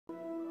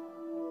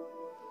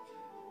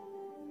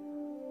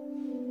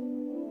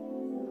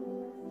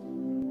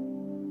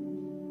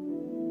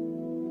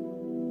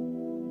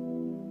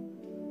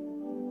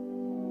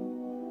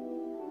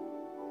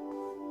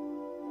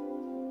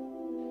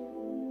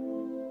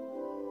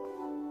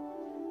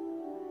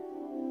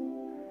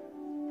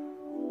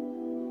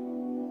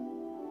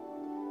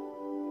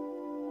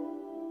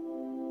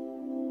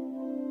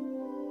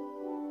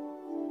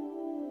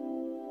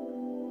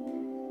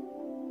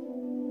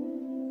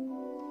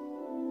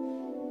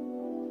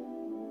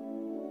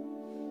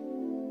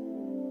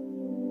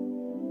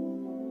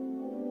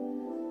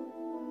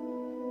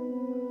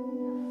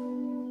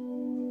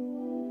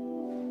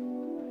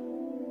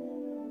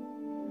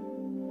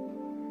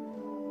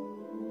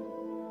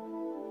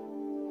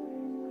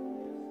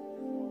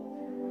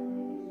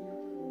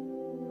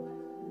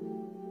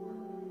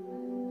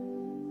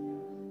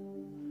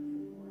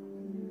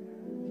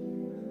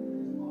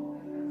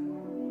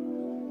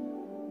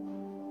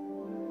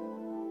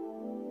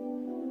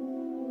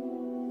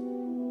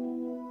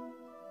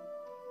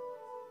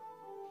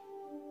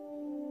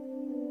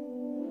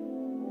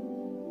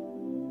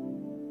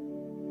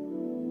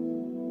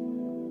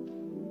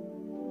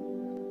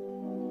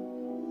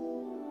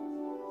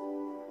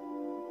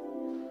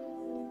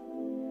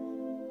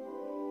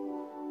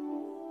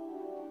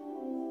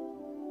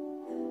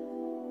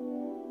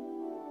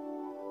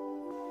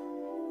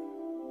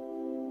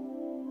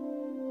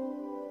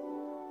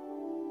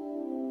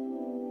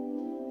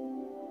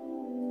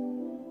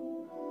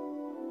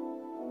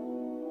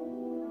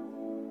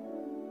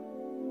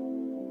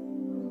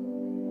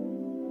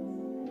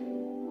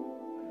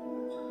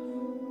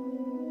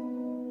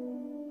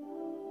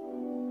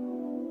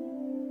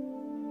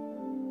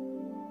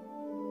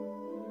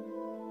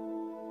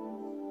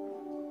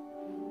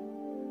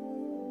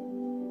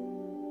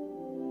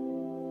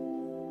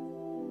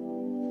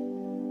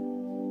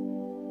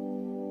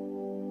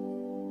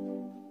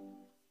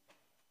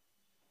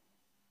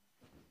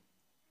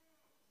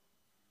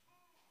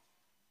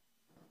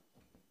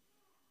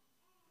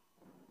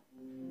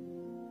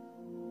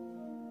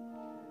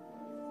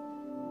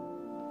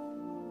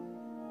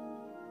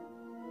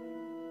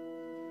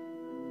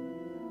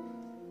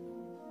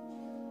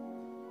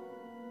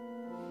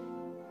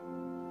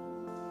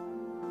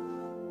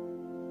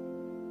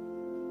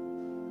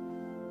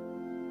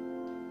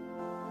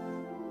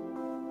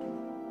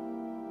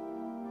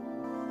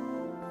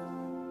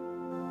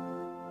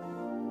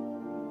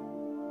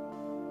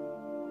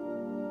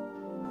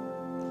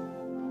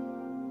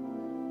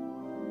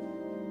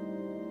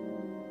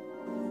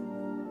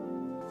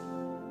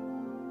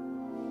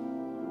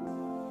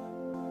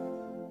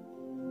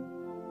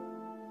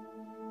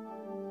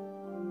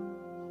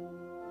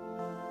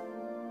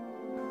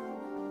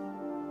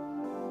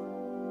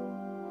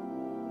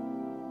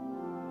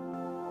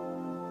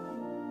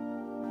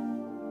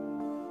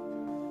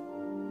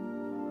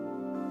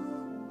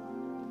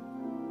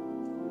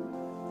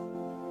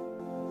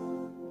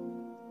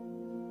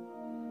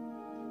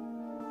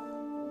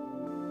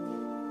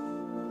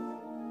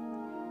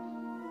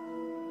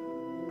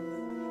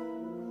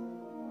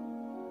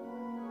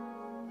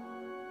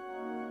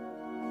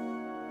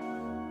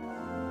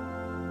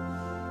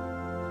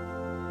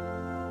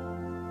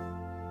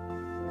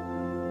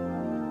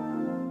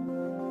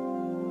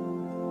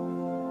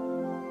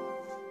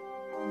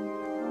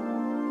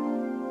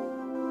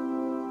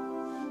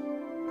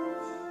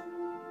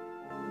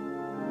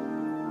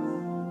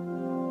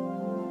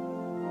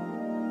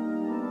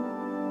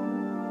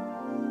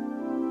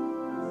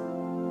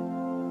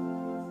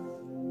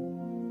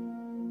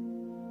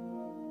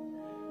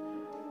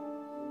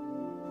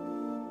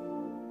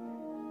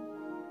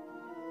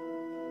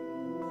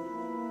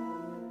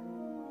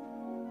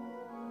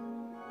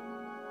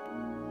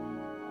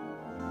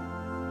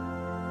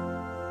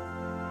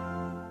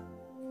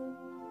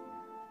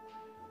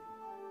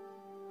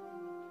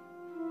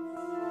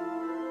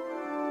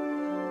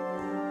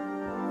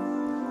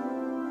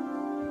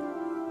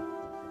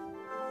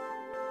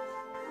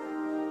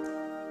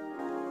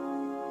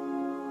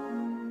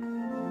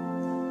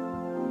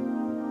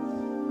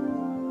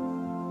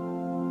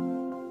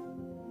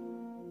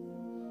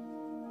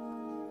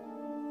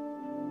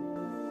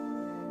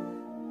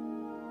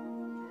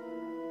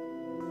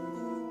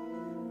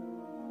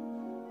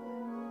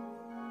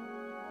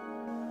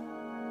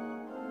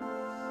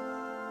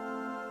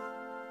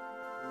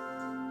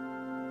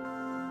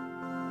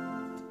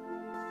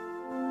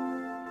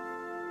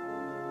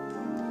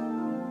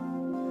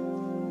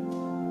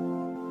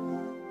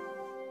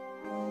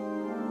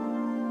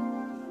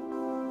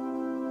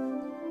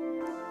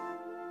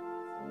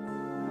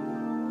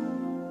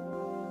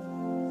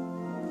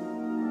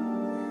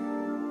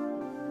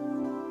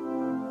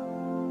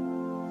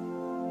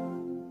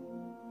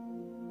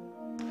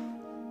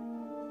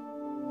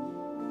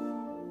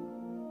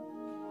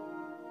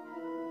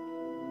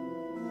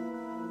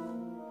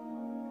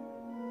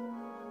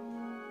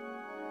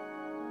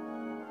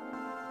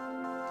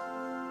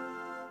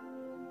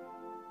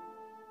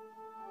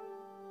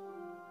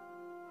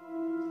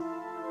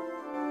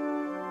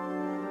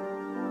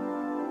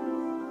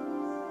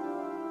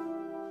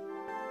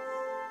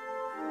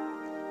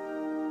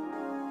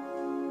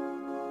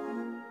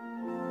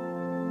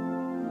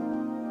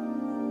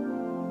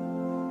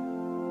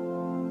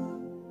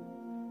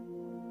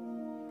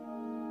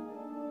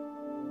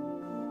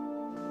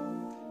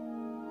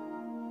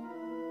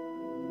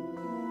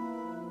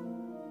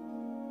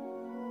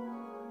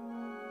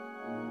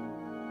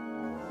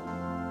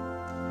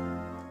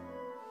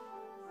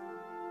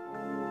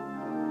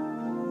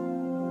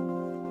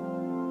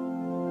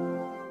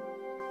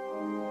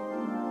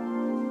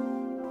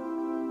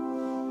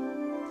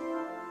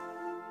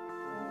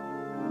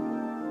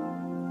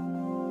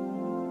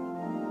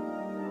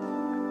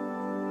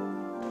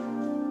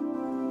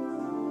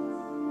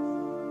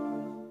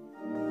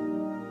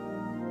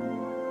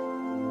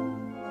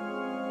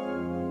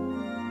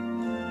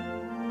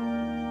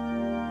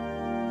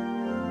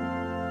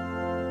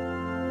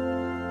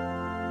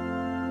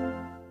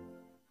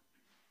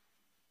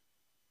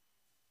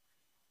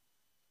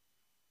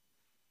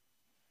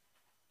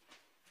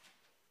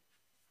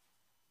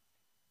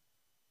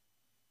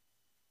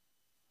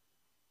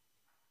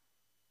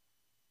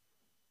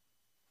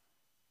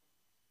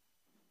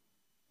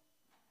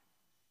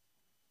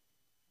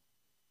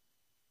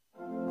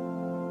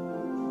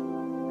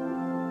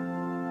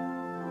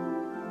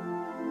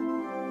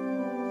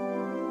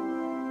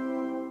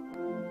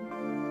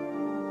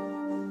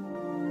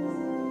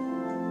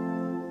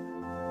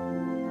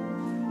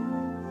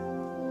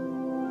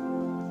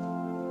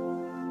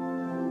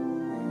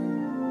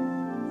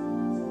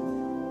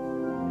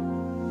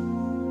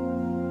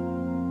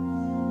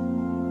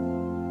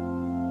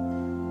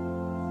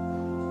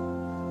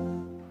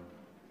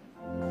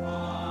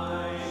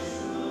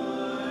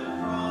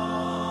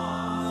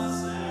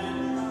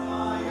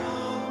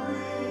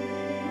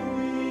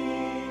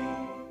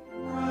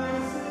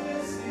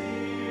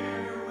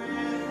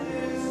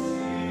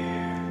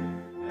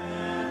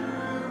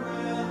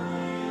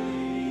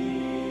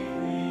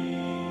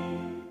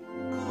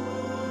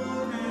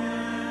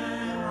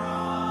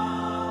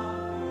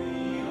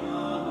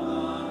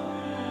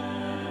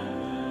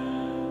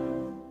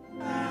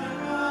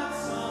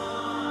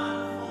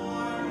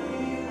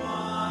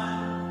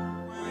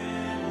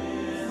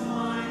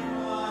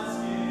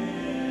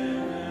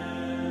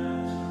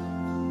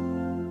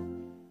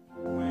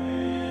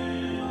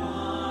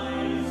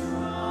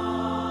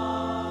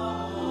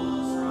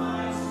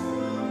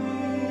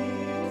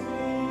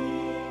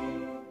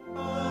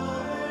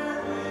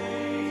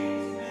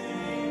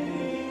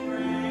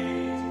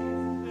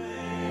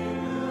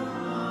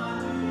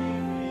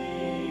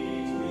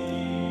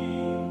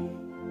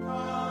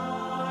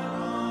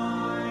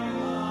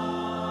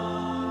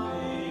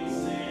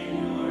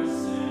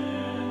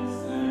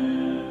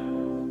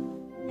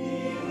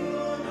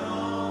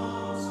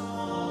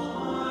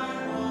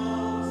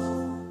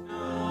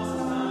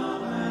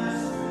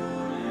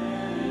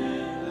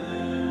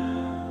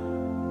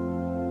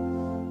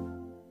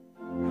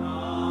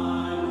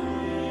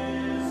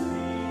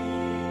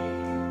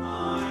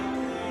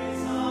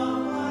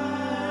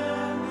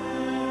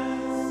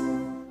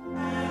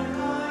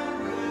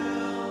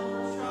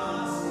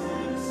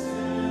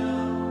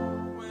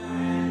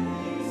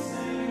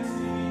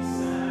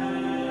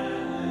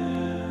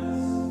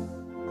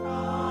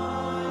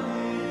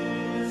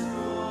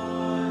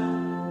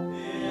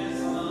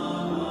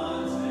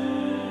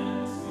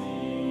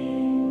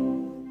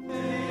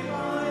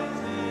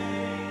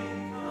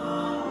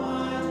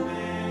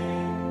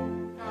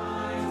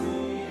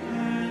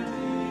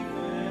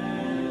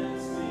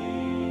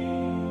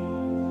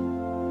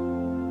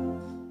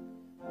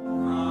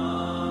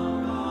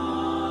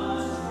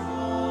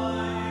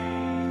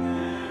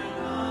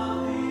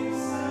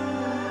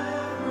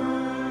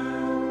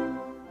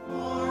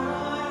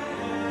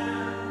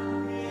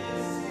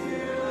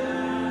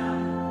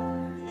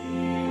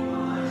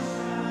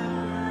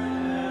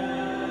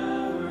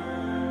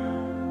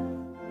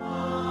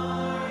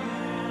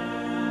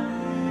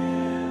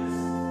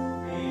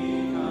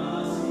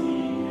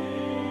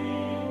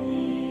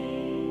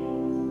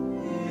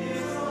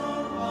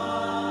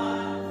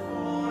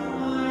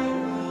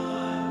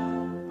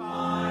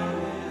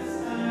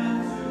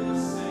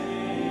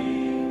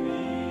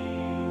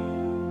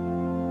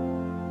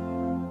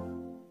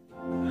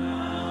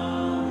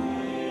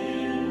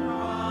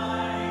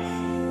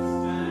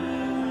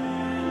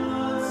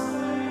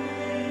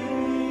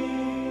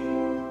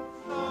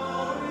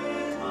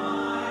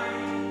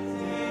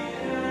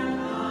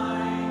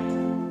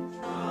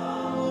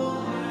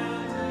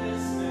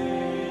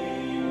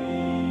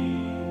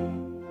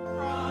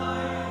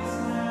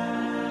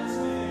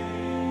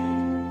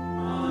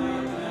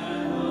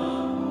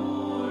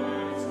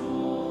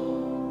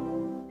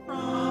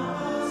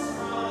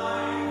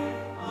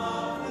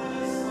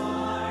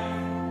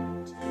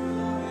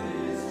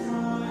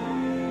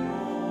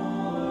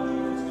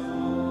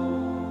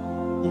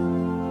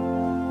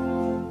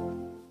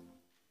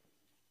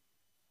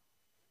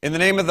In the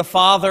name of the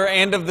Father,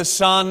 and of the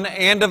Son,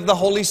 and of the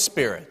Holy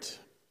Spirit.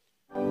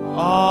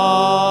 Amen.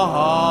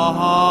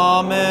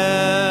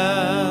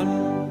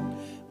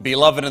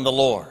 Beloved in the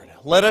Lord,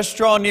 let us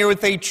draw near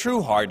with a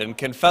true heart and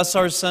confess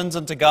our sins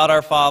unto God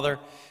our Father,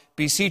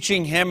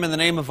 beseeching Him in the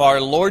name of our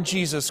Lord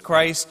Jesus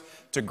Christ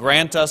to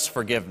grant us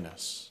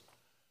forgiveness.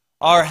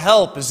 Our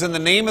help is in the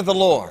name of the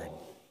Lord.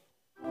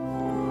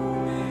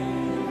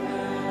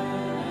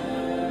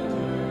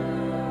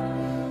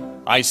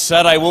 I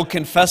said, I will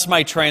confess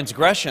my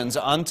transgressions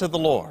unto the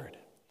Lord.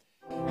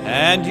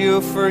 And you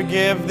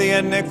forgive the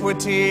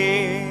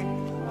iniquity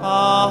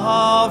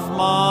of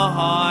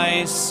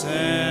my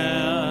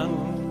sin.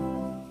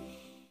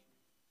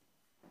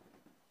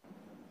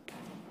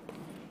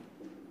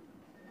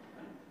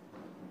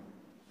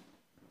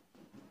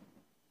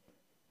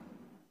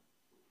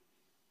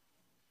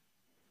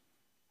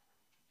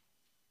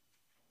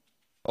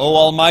 O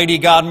Almighty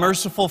God,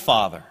 merciful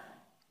Father,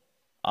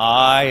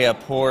 I, a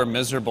poor,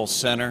 miserable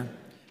sinner,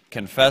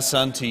 confess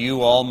unto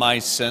you all my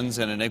sins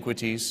and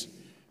iniquities,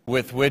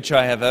 with which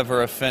I have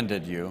ever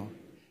offended you,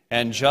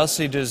 and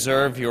justly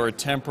deserve your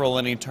temporal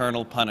and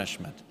eternal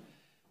punishment.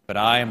 But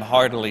I am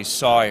heartily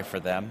sorry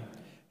for them,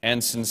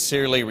 and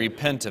sincerely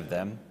repent of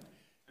them,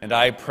 and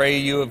I pray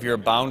you of your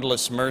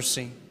boundless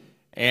mercy,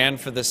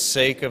 and for the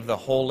sake of the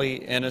holy,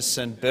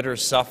 innocent, bitter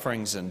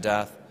sufferings and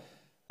death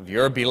of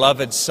your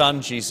beloved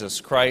Son,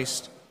 Jesus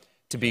Christ,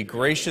 to be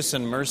gracious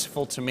and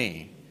merciful to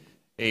me,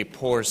 a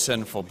poor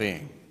sinful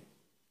being.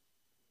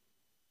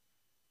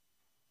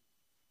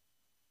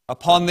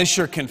 Upon this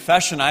your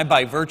confession, I,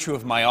 by virtue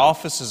of my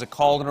office as a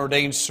called and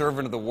ordained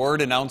servant of the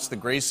Word, announce the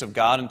grace of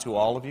God unto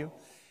all of you.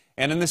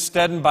 And in this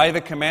stead and by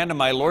the command of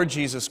my Lord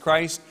Jesus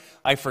Christ,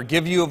 I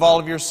forgive you of all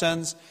of your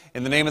sins,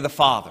 in the name of the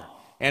Father,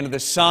 and of the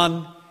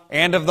Son,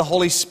 and of the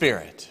Holy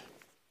Spirit.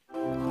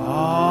 Amen.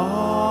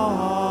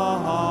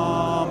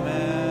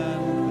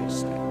 Please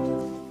stand.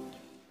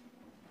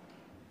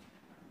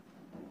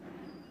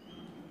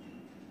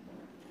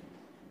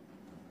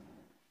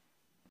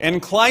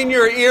 Incline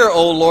your ear,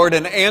 O Lord,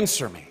 and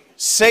answer me.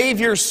 Save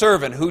your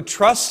servant who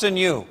trusts in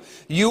you.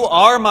 You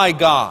are my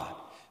God.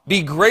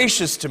 Be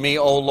gracious to me,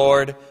 O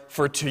Lord,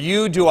 for to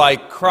you do I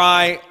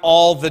cry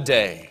all the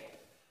day.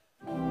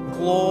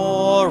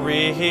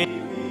 Glory.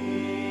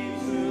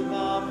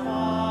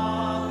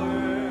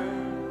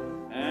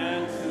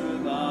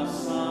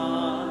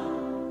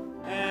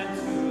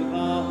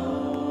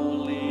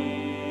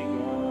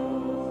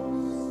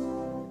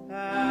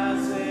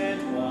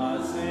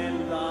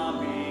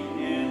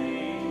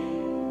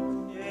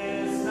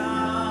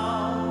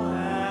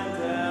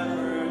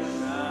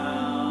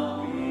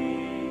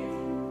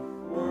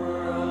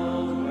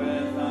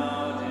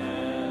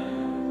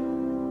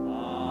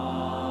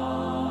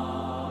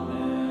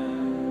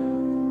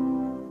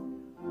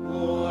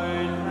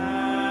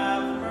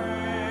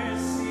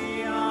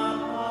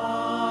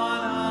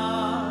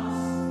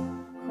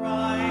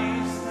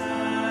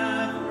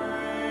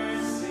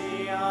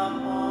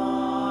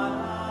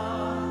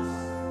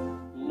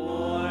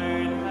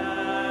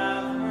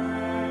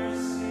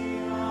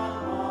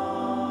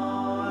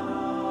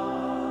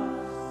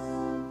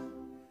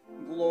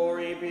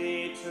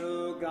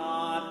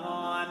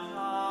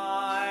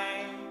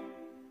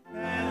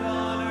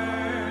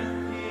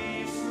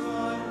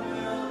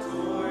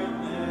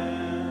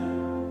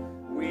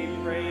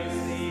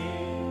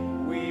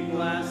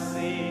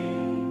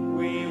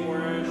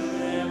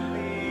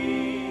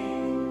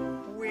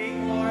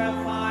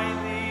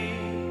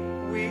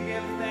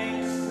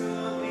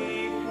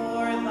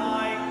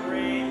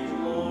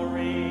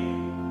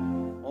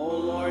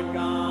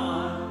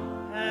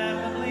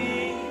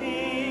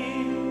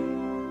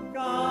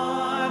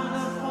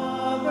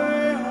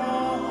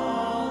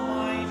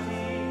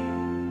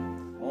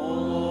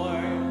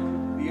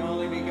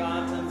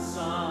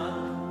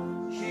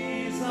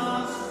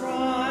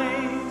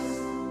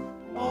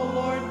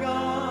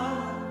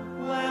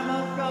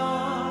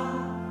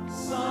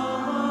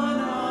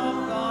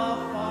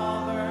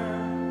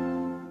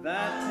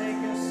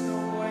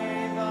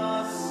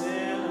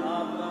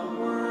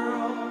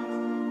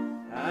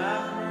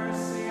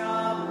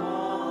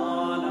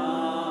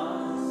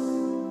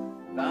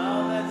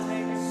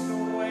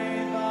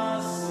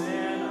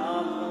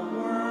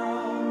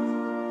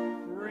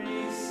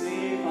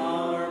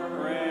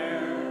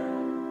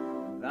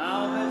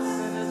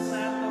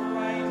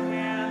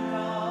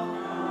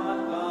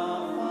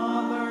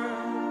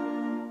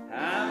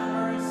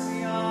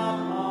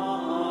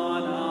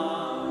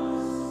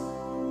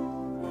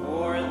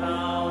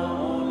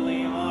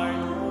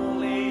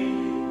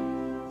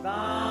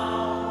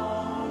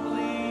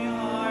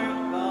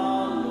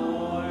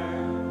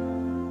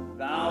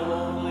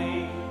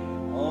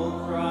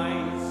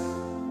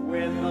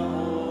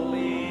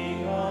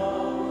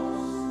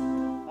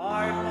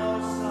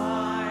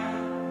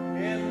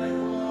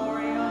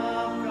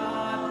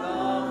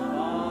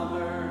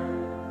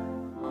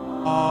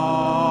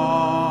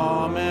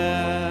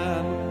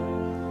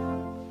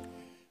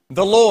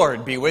 The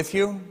Lord be with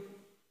you.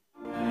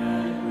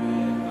 And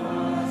with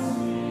your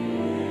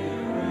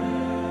spirit.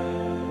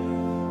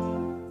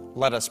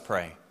 Let us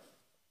pray.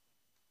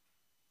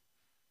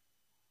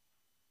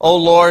 O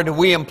Lord,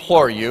 we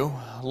implore you,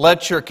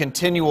 let your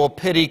continual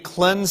pity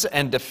cleanse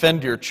and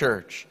defend your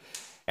church.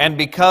 And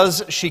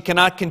because she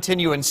cannot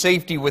continue in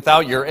safety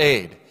without your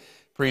aid,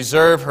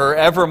 preserve her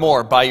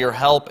evermore by your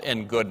help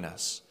and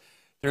goodness.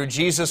 Through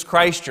Jesus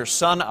Christ, your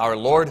Son, our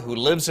Lord, who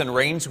lives and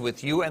reigns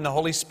with you and the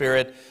Holy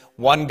Spirit,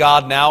 one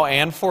God now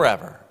and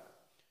forever.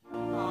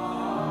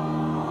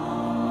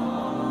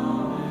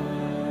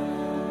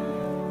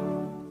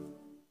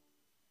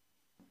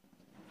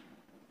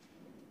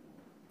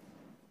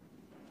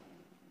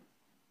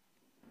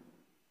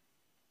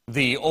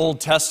 The Old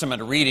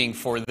Testament reading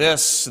for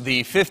this,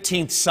 the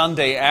 15th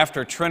Sunday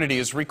after Trinity,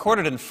 is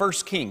recorded in 1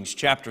 Kings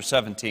chapter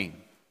 17.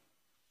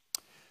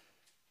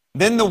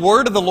 Then the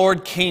word of the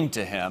Lord came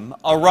to him,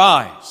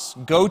 "Arise,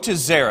 go to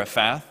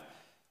Zarephath,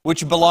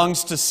 which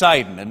belongs to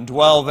Sidon, and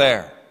dwell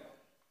there.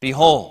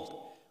 Behold,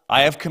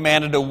 I have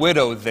commanded a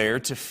widow there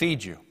to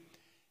feed you."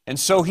 And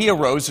so he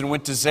arose and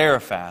went to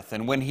Zarephath,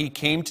 and when he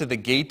came to the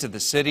gate of the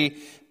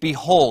city,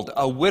 behold,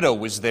 a widow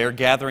was there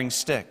gathering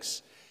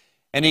sticks.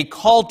 And he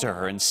called to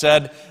her and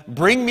said,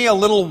 "Bring me a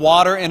little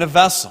water in a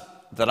vessel,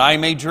 that I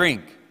may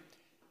drink."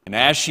 And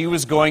as she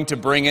was going to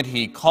bring it,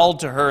 he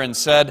called to her and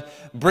said,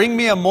 "Bring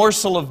me a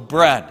morsel of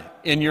bread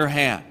in your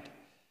hand."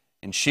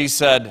 And she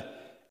said,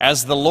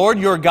 "As the Lord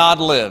your God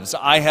lives,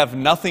 I have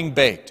nothing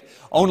baked,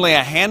 only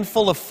a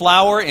handful of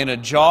flour in a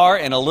jar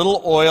and a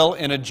little oil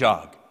in a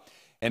jug.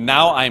 And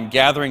now I am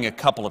gathering a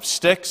couple of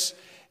sticks,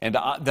 and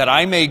that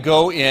I may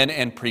go in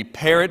and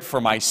prepare it for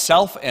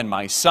myself and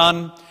my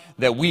son,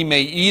 that we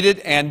may eat it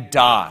and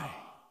die."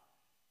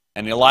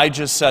 And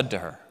Elijah said to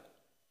her,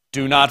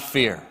 "Do not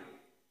fear.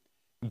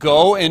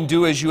 Go and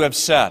do as you have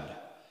said.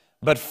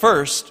 But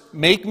first,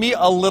 make me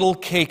a little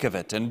cake of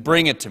it and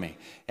bring it to me.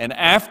 And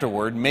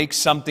afterward, make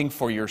something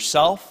for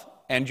yourself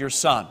and your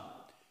son.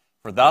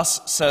 For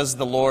thus says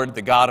the Lord,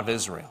 the God of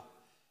Israel,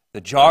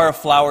 the jar of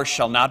flour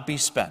shall not be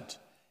spent,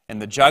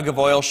 and the jug of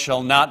oil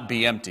shall not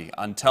be empty,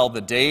 until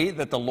the day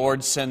that the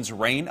Lord sends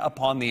rain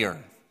upon the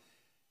earth."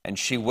 And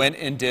she went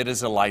and did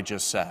as Elijah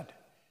said.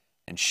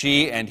 And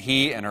she and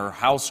he and her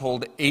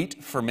household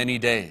ate for many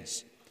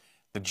days.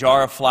 The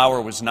jar of flour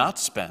was not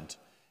spent,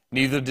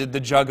 neither did the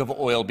jug of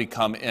oil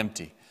become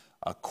empty,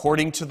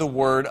 according to the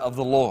word of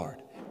the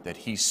Lord that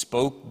he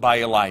spoke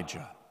by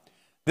Elijah.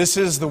 This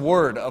is the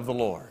word of the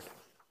Lord.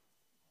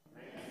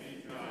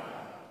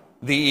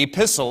 The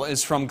epistle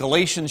is from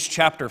Galatians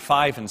chapter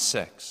 5 and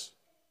 6.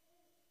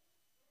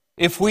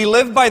 If we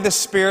live by the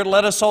Spirit,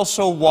 let us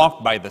also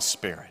walk by the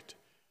Spirit.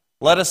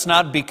 Let us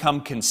not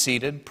become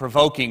conceited,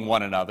 provoking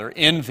one another,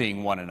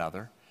 envying one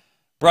another.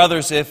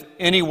 Brothers, if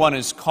anyone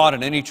is caught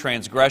in any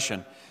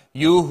transgression,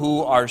 you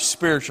who are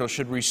spiritual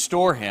should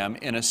restore him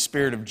in a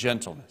spirit of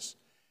gentleness.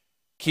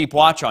 Keep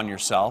watch on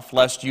yourself,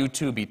 lest you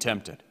too be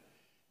tempted.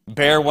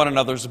 Bear one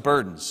another's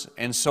burdens,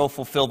 and so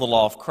fulfill the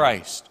law of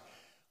Christ.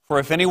 For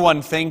if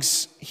anyone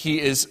thinks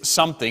he is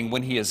something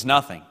when he is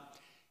nothing,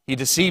 he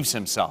deceives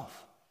himself.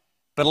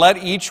 But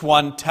let each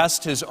one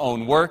test his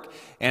own work,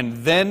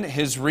 and then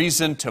his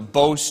reason to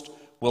boast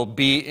will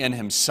be in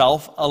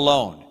himself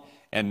alone,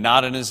 and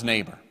not in his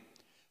neighbor.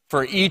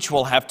 For each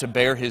will have to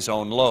bear his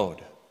own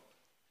load.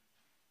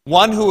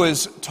 One who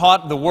is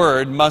taught the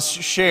word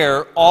must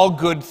share all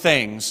good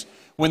things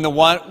with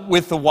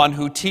the one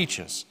who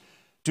teaches.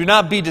 Do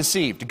not be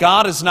deceived.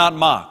 God is not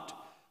mocked.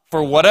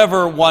 For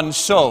whatever one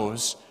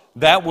sows,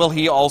 that will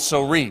he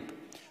also reap.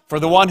 For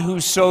the one who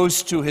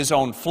sows to his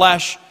own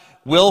flesh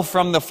will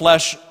from the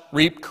flesh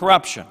reap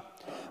corruption.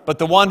 But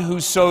the one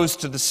who sows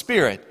to the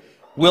Spirit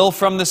will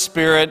from the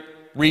Spirit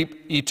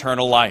reap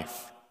eternal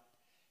life.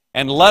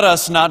 And let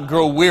us not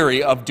grow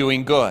weary of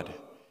doing good,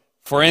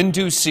 for in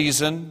due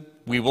season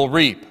we will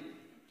reap,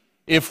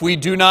 if we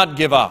do not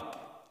give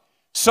up.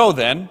 So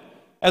then,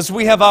 as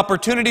we have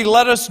opportunity,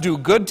 let us do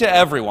good to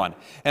everyone,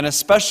 and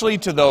especially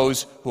to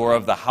those who are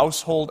of the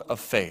household of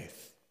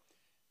faith.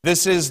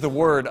 This is the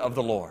word of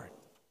the Lord.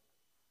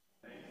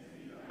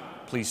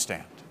 Please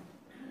stand.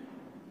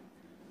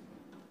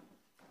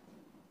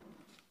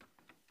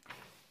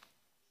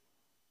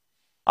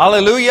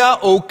 Alleluia.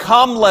 O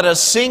come, let us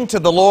sing to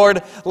the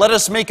Lord. Let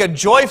us make a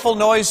joyful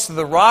noise to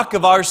the rock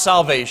of our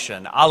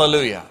salvation.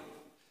 Alleluia.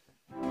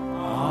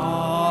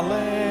 Alleluia.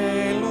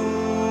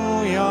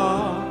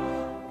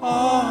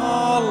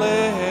 Alleluia.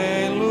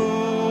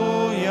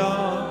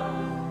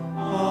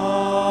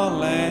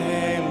 Alleluia.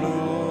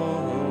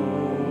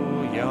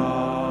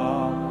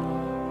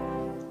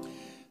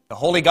 The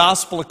Holy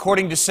Gospel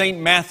according to St.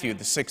 Matthew,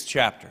 the 6th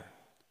chapter.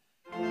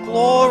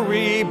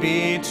 Glory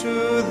be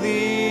to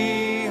thee,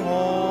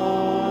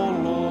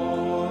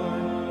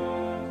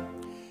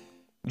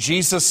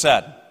 Jesus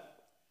said,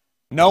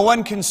 "No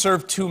one can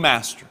serve two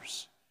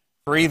masters,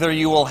 for either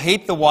you will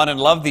hate the one and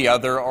love the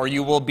other, or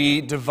you will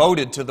be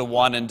devoted to the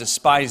one and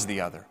despise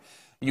the other.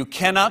 You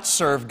cannot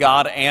serve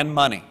God and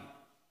money.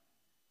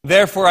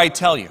 Therefore I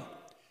tell you,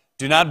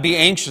 do not be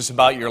anxious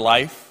about your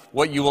life,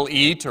 what you will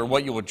eat or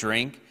what you will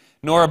drink,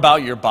 nor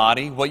about your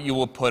body, what you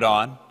will put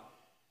on.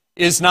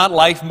 Is not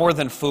life more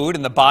than food,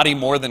 and the body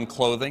more than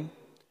clothing?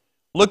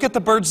 Look at the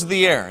birds of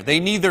the air. They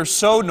neither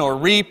sow nor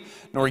reap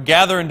nor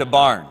gather into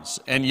barns,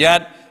 and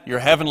yet your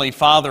heavenly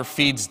Father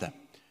feeds them.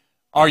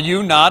 Are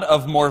you not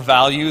of more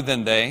value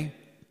than they?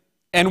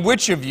 And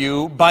which of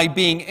you, by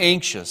being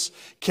anxious,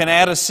 can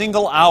add a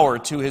single hour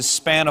to his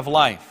span of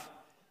life?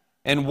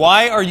 And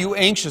why are you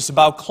anxious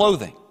about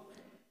clothing?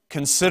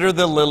 Consider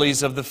the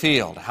lilies of the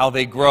field, how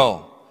they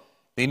grow.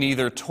 They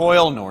neither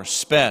toil nor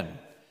spin.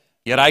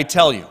 Yet I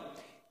tell you,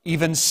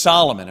 even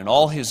Solomon in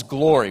all his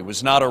glory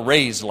was not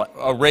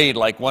arrayed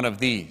like one of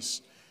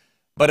these.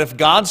 But if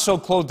God so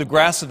clothed the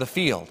grass of the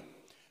field,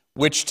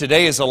 which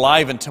today is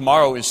alive and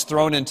tomorrow is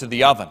thrown into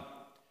the oven,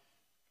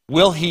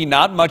 will he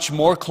not much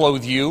more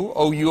clothe you,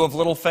 O you of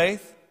little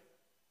faith?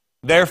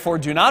 Therefore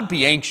do not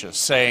be anxious,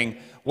 saying,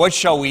 what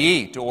shall we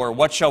eat, or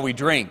what shall we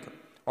drink,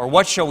 or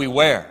what shall we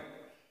wear?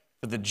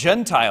 For the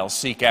Gentiles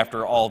seek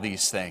after all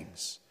these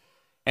things.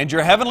 And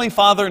your heavenly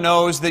Father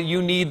knows that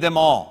you need them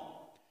all.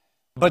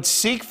 But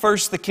seek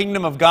first the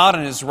kingdom of God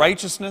and his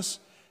righteousness,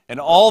 and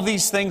all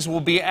these things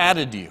will be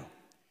added to you.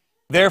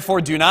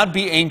 Therefore do not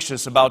be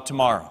anxious about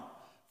tomorrow,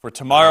 for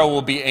tomorrow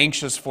will be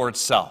anxious for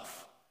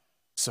itself.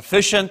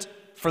 Sufficient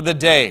for the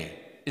day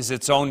is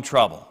its own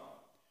trouble.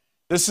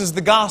 This is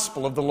the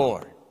gospel of the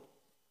Lord.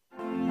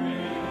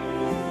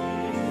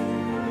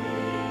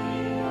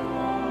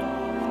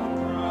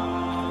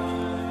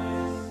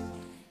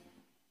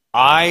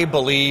 I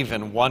believe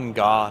in one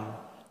God,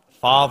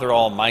 Father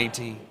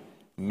Almighty,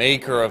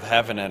 maker of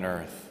heaven and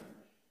earth,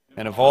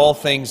 and of all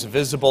things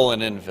visible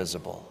and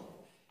invisible,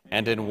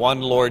 and in one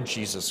Lord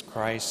Jesus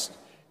Christ,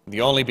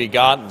 the only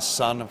begotten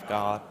Son of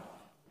God,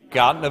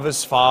 begotten of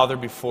his Father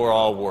before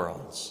all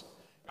worlds.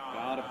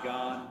 God of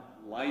God,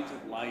 light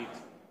of light,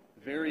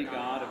 very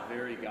God of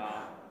very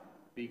God,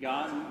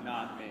 begotten,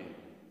 not made,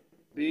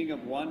 being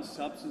of one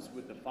substance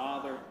with the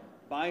Father,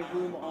 by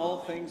whom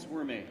all things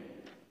were made,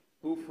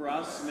 who for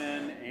us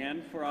men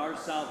and for our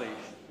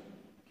salvation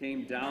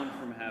came down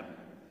from heaven,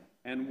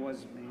 and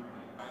was made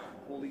by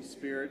the Holy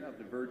Spirit of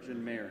the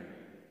Virgin Mary,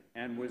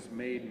 and was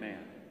made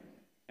man,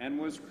 and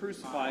was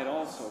crucified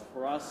also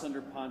for us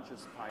under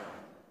Pontius Pilate.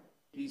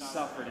 He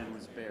suffered and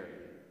was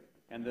buried.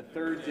 And the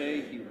third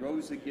day he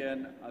rose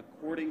again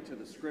according to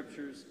the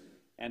Scriptures,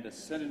 and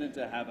ascended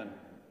into heaven,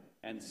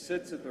 and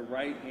sits at the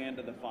right hand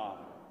of the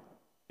Father.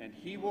 And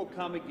he will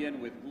come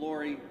again with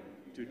glory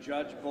to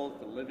judge both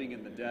the living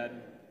and the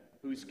dead,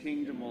 whose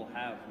kingdom will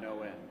have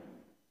no end.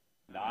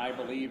 And I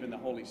believe in the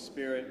Holy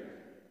Spirit,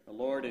 the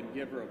Lord and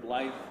giver of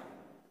life,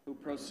 who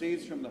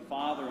proceeds from the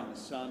Father and the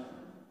Son,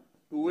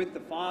 who with the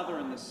Father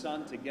and the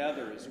Son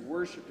together is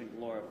worshipped and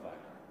glorified,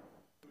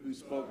 who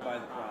spoke by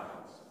the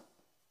prophets.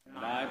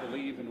 And I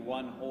believe in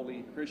one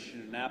holy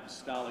Christian and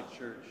apostolic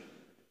church.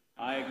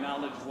 I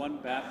acknowledge one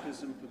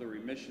baptism for the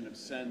remission of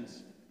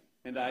sins,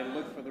 and I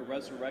look for the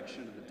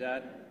resurrection of the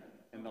dead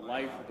and the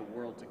life of the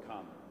world to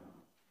come.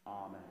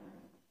 Amen.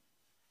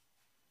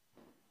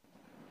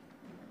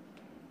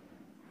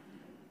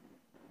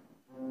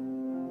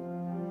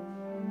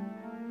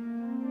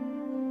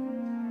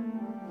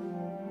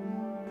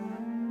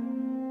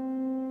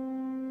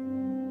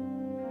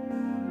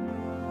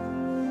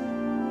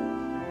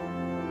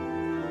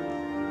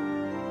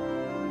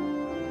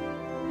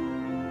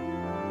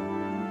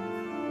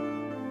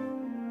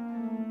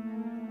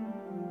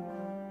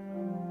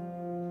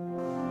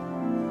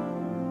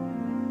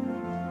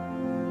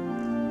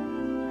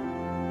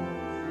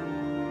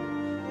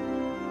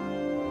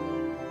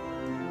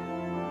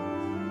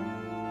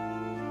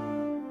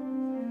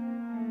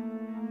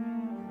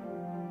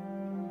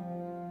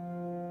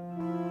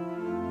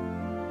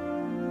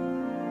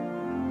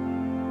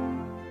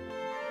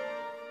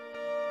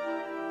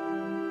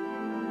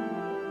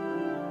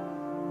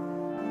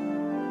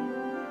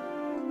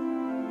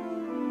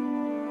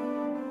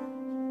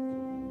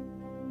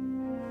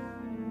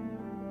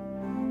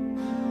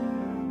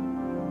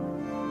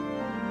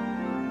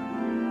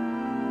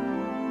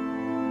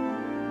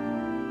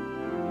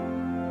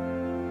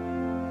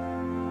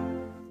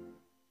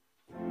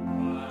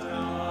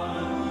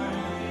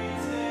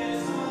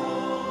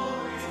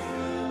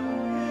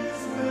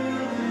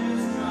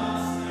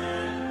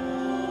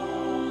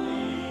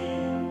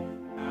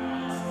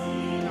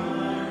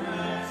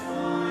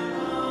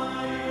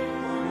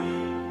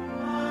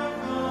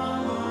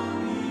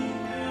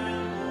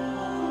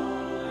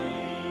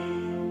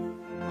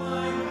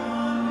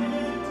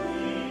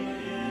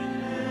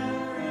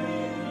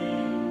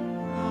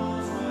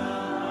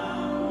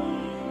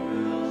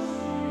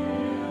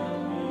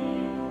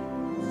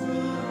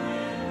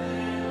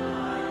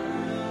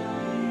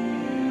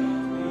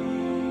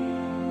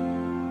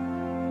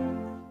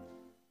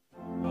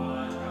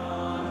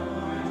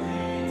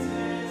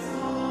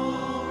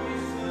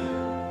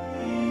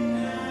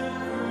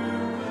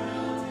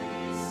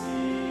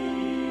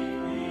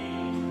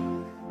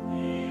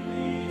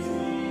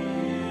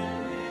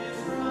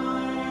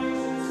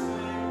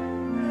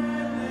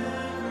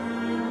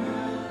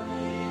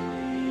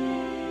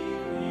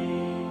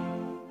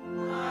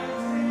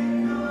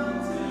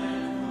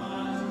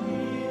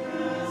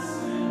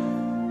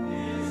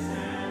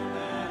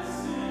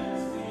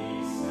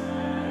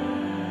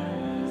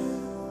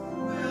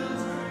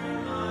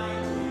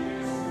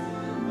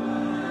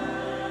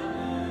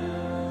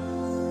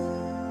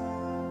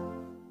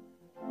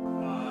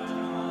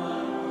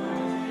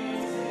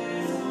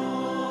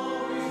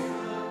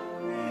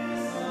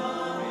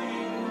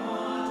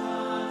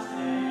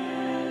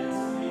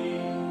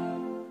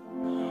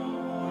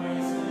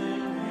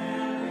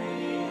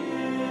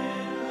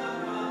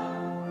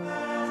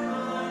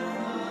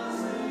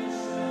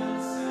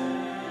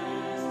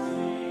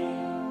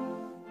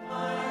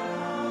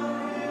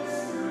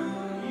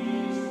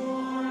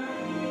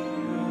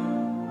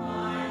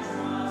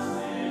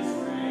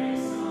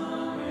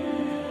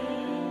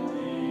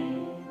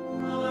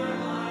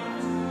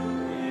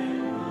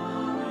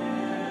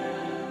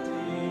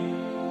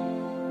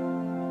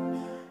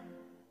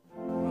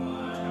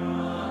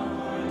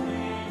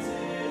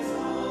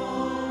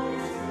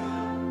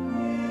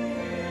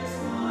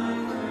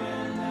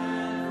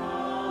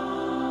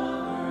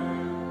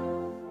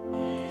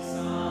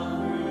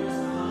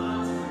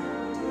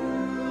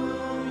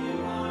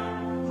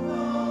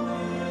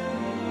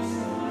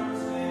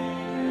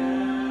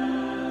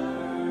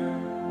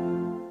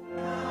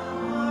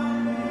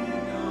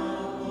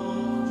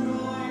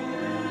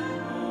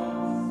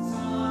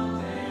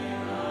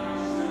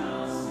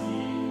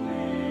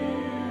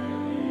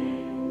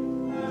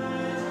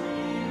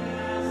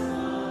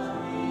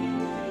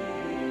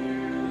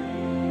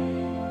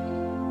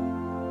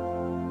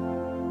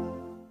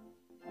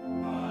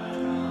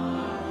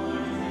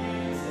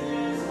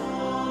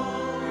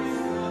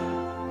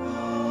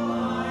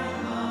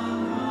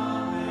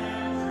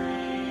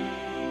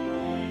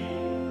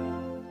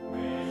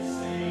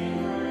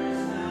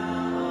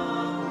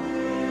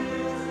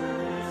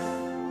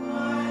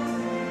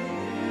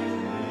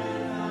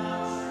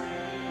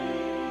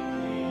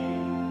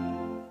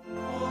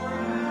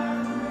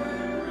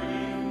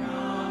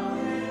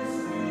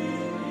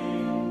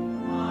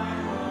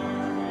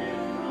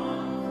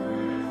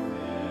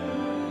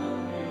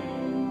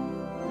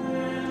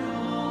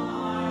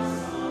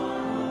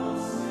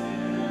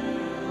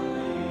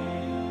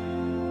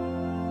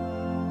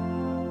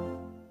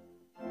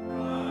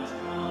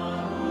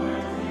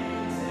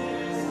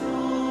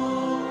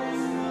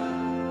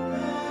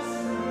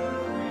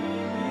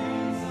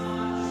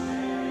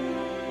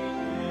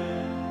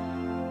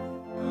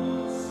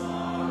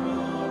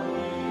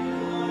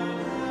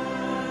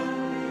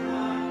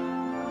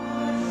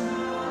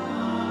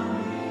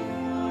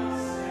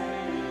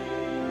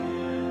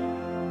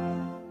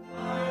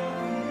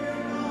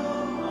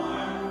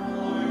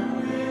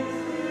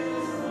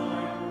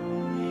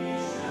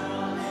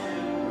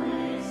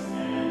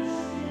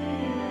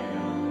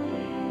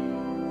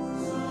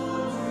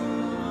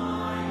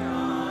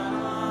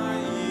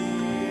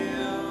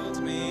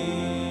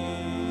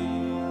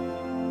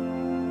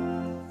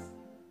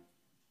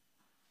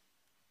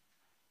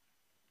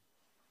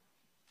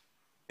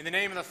 In the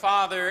name of the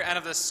Father, and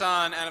of the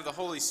Son, and of the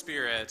Holy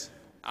Spirit.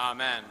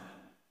 Amen.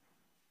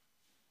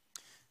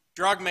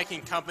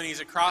 Drug-making companies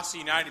across the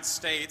United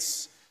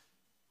States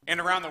and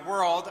around the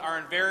world are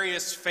in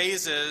various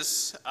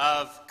phases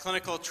of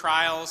clinical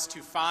trials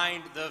to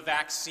find the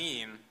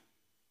vaccine.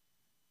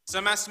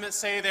 Some estimates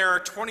say there are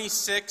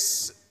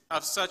 26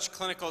 of such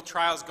clinical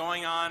trials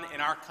going on in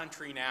our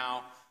country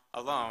now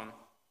alone.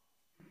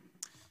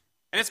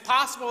 And it's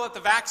possible that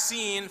the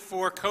vaccine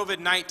for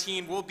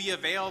COVID-19 will be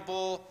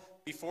available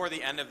before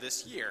the end of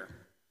this year.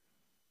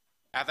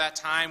 At that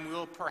time, we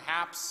will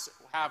perhaps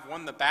have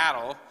won the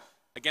battle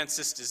against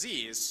this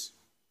disease,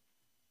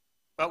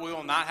 but we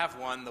will not have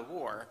won the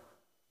war.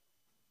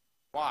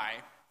 Why?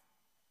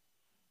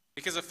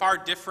 Because a far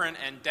different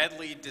and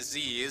deadly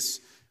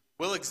disease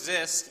will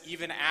exist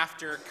even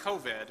after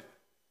COVID.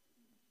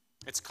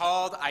 It's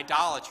called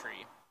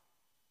idolatry.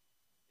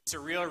 It's a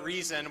real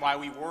reason why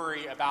we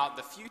worry about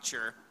the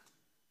future.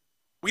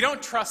 We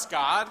don't trust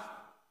God.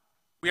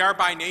 We are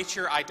by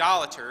nature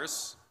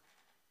idolaters.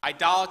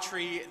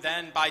 Idolatry,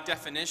 then, by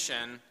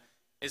definition,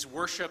 is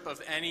worship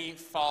of any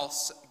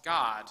false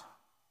god.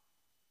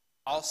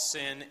 All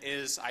sin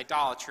is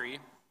idolatry.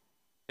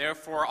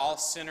 Therefore, all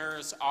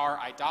sinners are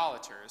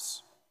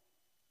idolaters.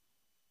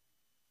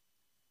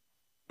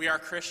 We are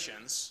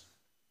Christians,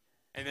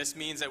 and this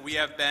means that we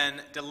have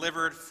been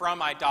delivered from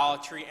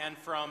idolatry and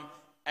from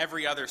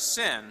every other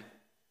sin.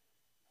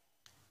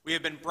 We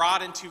have been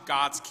brought into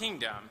God's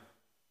kingdom.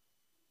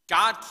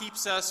 God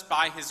keeps us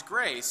by his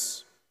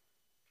grace.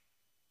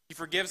 He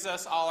forgives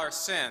us all our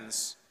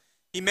sins.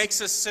 He makes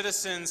us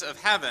citizens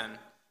of heaven.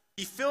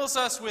 He fills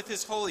us with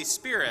his Holy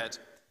Spirit,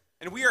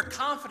 and we are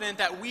confident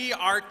that we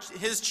are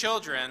his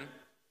children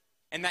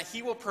and that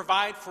he will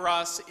provide for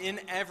us in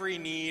every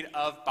need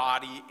of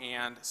body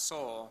and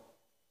soul.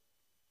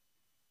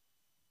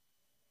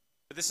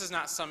 But this is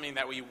not something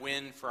that we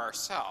win for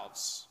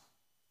ourselves.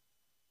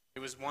 It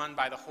was won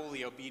by the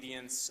holy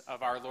obedience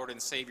of our Lord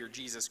and Savior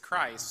Jesus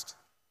Christ.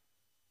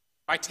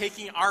 By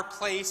taking our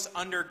place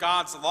under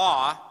God's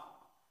law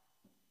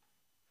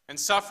and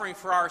suffering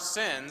for our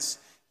sins,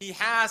 he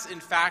has, in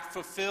fact,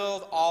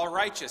 fulfilled all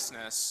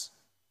righteousness.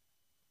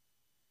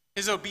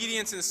 His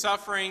obedience and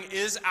suffering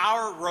is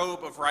our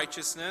robe of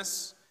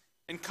righteousness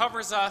and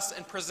covers us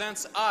and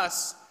presents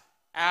us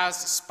as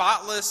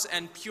spotless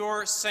and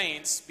pure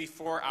saints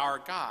before our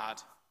God.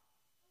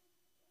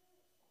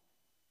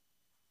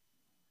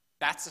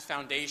 That's the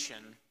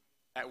foundation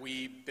that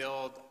we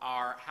build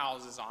our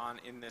houses on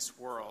in this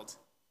world.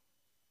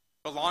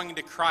 Belonging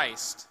to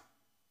Christ,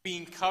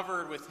 being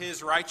covered with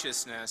his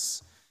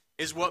righteousness,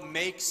 is what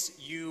makes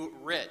you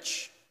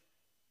rich.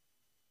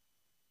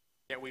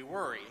 Yet we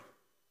worry.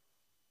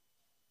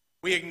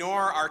 We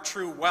ignore our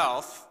true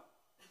wealth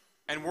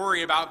and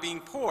worry about being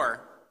poor.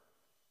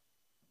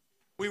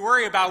 We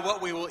worry about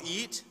what we will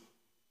eat,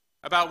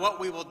 about what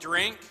we will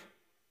drink,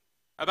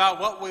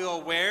 about what we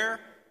will wear,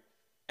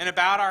 and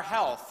about our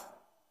health.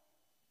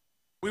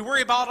 We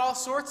worry about all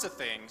sorts of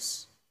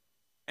things,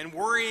 and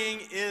worrying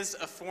is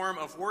a form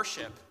of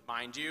worship,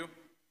 mind you.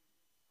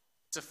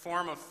 It's a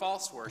form of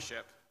false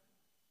worship.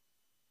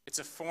 It's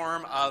a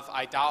form of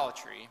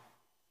idolatry.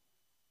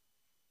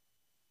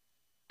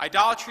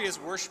 Idolatry is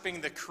worshiping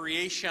the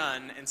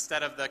creation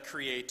instead of the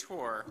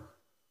creator.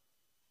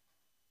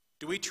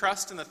 Do we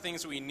trust in the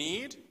things we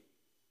need,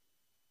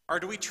 or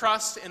do we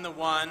trust in the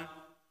one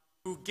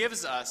who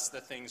gives us the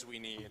things we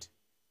need?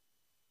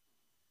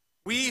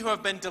 We who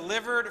have been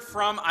delivered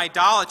from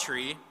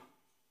idolatry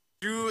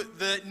through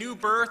the new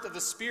birth of the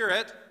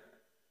Spirit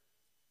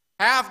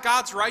have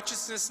God's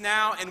righteousness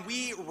now, and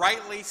we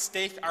rightly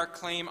stake our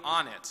claim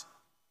on it.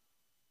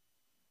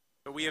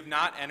 But we have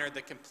not entered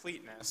the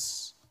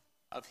completeness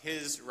of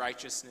his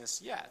righteousness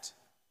yet.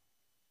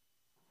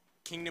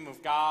 The kingdom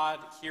of God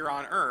here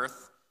on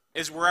earth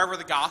is wherever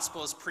the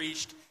gospel is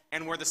preached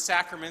and where the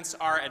sacraments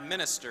are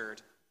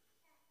administered.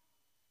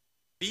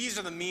 These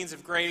are the means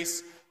of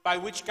grace by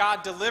which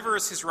God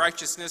delivers his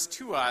righteousness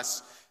to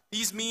us.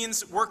 These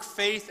means work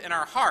faith in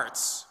our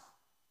hearts.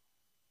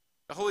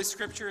 The Holy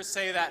Scriptures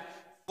say that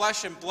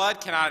flesh and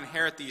blood cannot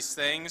inherit these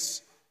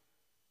things,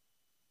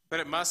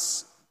 but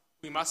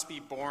we must be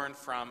born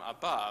from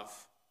above.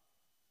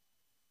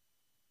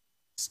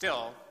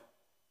 Still,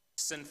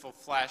 sinful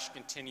flesh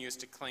continues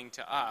to cling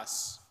to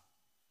us.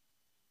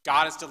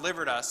 God has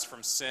delivered us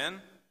from sin,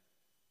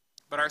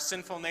 but our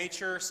sinful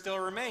nature still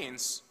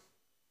remains,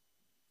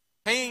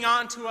 hanging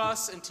on to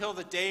us until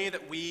the day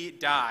that we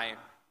die.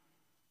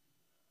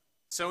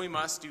 So we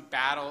must do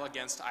battle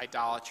against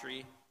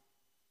idolatry,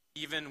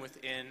 even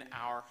within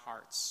our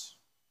hearts.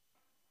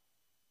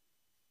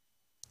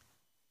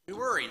 We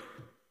worry.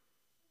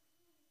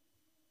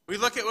 We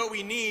look at what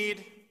we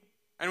need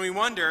and we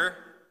wonder,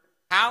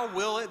 how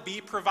will it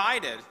be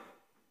provided?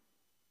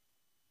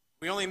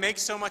 We only make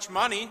so much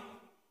money.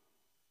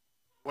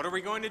 What are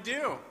we going to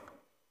do?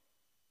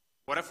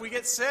 What if we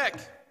get sick?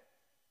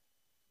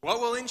 What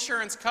will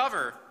insurance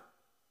cover?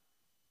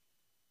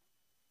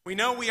 We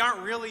know we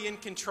aren't really in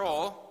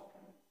control,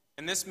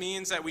 and this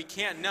means that we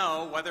can't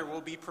know whether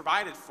we'll be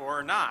provided for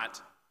or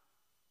not.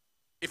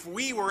 If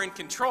we were in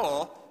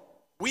control,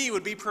 we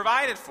would be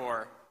provided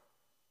for.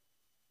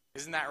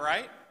 Isn't that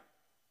right?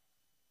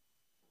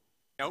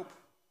 Nope.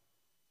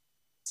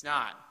 It's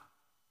not.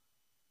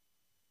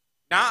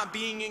 Not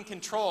being in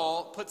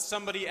control puts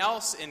somebody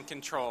else in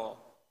control.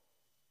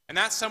 And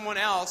that someone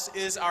else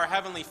is our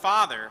Heavenly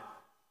Father.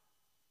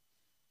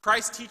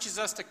 Christ teaches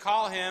us to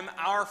call him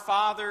our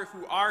Father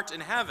who art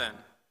in heaven.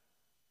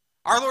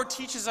 Our Lord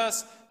teaches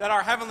us that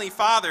our Heavenly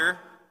Father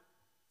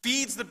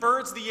feeds the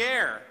birds of the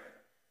air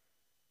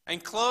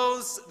and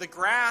clothes the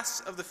grass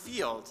of the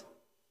field.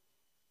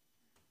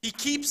 He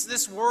keeps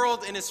this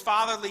world in his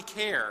fatherly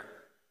care.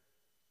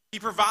 He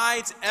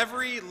provides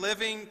every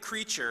living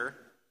creature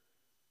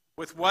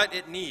with what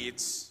it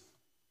needs,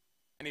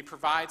 and he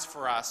provides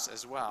for us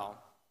as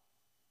well.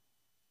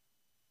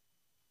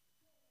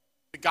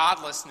 The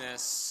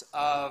godlessness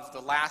of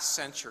the last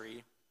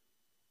century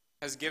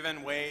has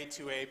given way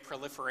to a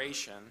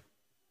proliferation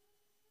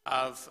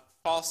of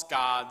false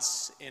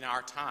gods in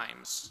our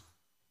times.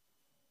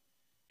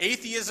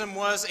 Atheism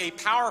was a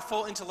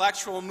powerful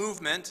intellectual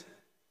movement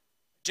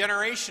a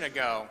generation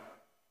ago.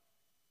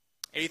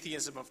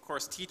 Atheism, of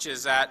course,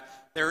 teaches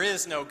that there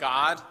is no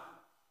God.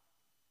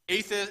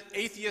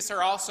 Atheists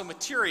are also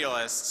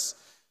materialists.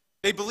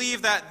 They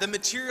believe that the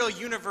material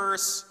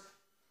universe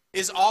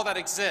is all that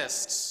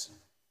exists.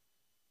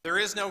 There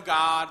is no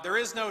God, there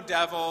is no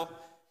devil,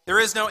 there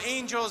is no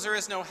angels, there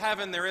is no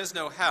heaven, there is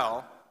no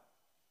hell.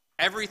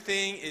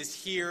 Everything is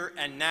here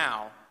and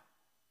now.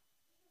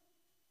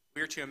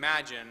 We are to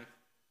imagine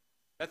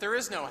that there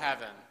is no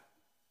heaven,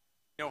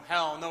 no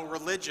hell, no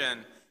religion,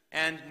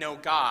 and no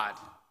God.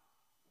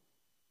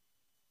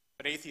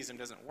 But atheism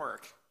doesn't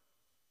work.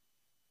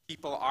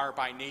 People are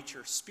by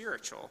nature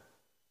spiritual.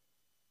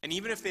 And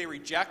even if they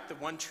reject the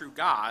one true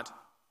God,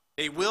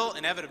 they will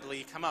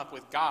inevitably come up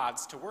with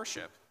gods to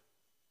worship.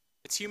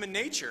 It's human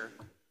nature.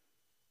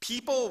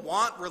 People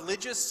want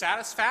religious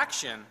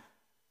satisfaction,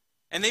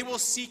 and they will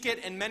seek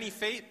it in many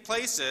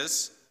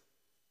places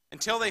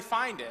until they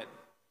find it.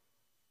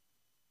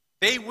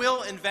 They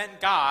will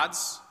invent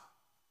gods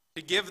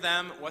to give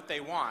them what they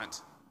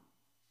want.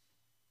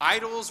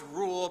 Idols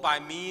rule by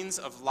means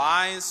of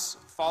lies,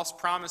 false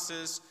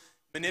promises,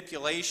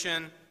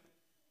 manipulation,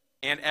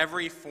 and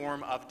every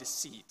form of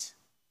deceit.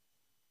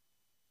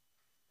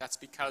 That's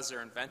because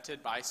they're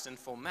invented by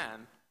sinful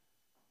men.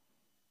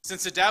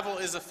 Since the devil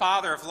is the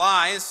father of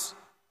lies,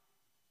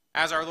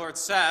 as our Lord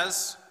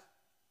says,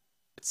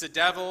 it's the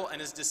devil and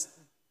his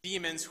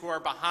demons who are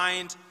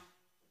behind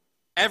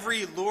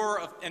every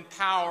lure and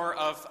power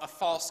of a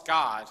false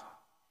god.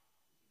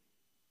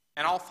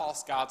 And all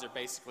false gods are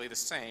basically the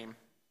same.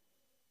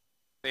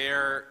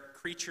 They're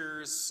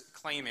creatures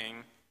claiming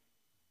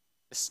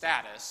the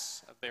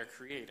status of their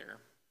creator.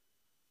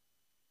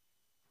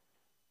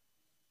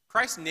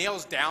 Christ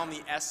nails down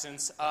the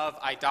essence of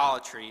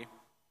idolatry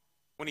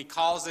when he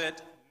calls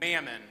it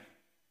mammon.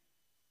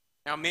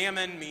 Now,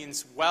 mammon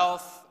means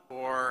wealth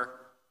or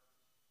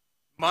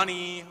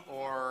money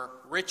or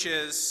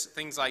riches,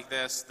 things like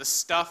this, the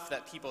stuff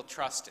that people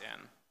trust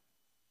in.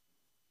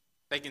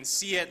 They can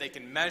see it, they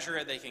can measure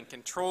it, they can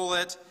control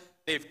it,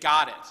 they've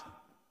got it.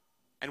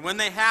 And when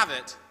they have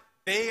it,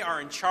 they are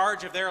in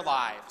charge of their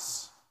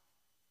lives.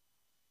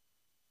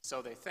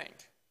 So they think.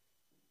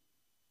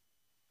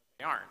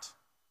 They aren't.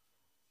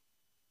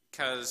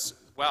 Because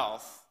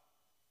wealth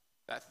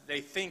that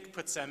they think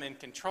puts them in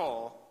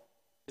control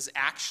is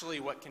actually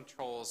what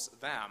controls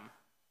them.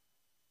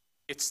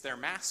 It's their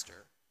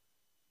master,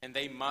 and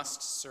they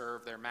must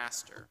serve their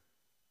master.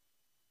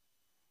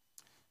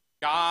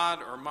 God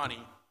or money,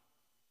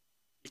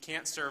 you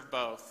can't serve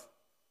both.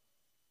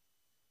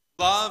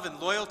 Love and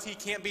loyalty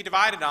can't be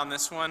divided on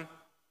this one.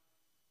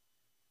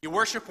 You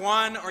worship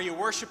one or you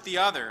worship the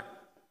other.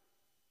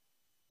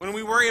 When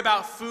we worry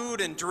about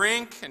food and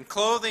drink and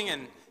clothing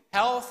and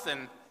health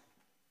and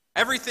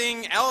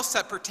everything else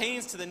that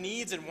pertains to the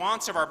needs and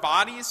wants of our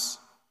bodies,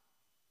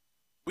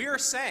 we are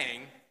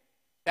saying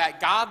that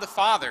God the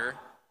Father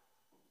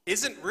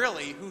isn't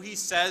really who he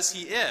says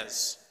he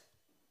is.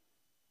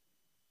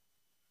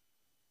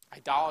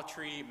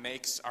 Idolatry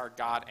makes our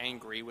God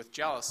angry with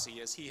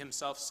jealousy, as he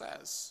himself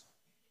says.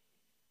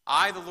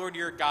 I, the Lord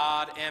your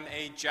God, am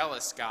a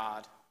jealous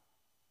God.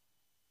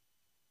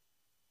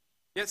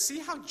 Yet see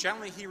how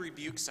gently he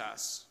rebukes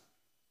us.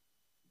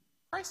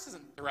 Christ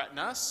doesn't threaten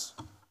us.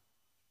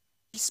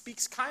 He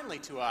speaks kindly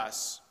to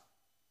us.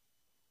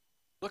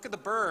 Look at the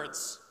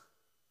birds.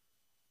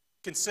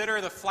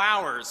 Consider the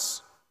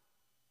flowers.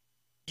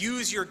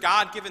 Use your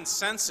God-given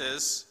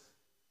senses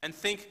and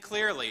think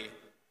clearly.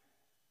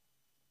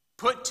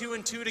 Put two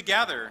and two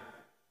together.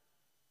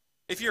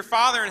 If your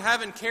Father in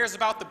heaven cares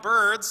about the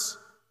birds,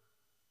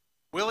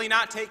 will he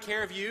not take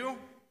care of you?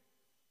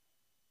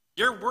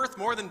 You're worth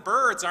more than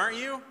birds, aren't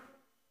you?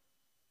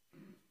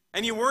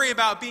 And you worry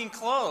about being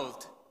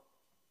clothed.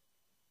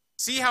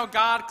 See how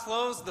God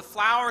clothes the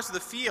flowers of the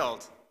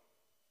field,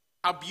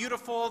 how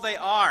beautiful they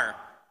are.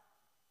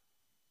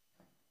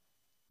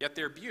 Yet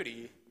their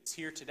beauty is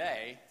here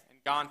today and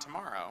gone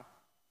tomorrow.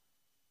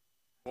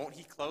 Won't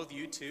he clothe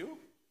you too?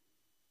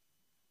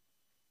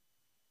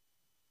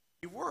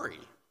 you worry,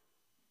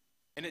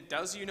 and it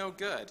does you no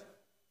good.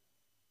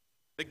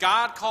 The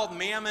God called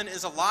Mammon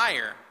is a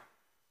liar.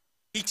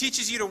 He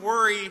teaches you to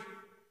worry,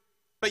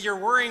 but your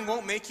worrying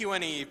won't make you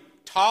any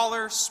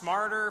taller,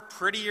 smarter,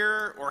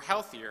 prettier, or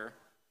healthier.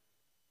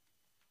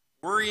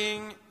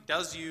 Worrying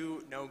does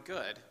you no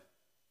good.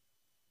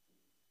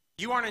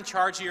 You aren't in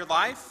charge of your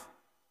life.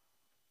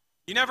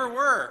 You never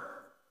were.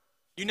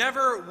 You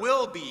never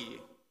will be.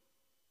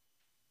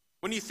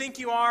 When you think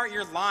you are,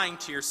 you're lying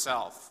to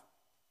yourself.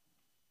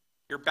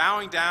 You're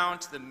bowing down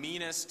to the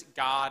meanest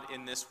god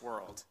in this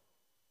world,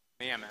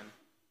 Mammon.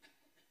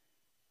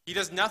 He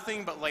does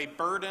nothing but lay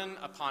burden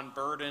upon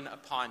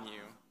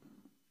you.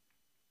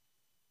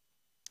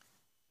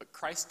 But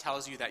Christ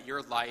tells you that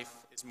your life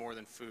is more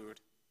than food.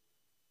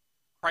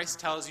 Christ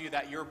tells you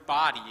that your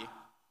body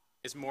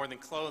is more than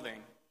clothing.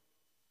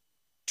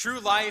 True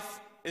life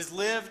is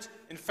lived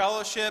in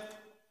fellowship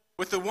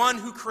with the one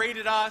who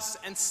created us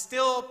and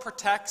still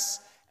protects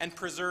and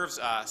preserves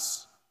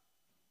us.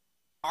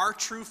 Our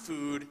true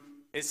food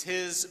is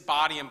his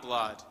body and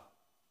blood.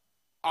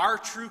 Our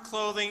true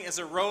clothing is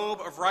a robe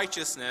of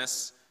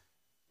righteousness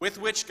with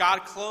which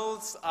God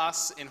clothes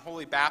us in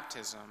holy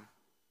baptism.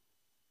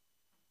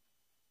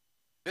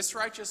 This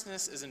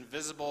righteousness is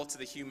invisible to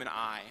the human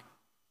eye,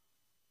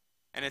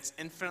 and it's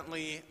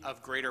infinitely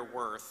of greater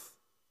worth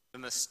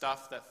than the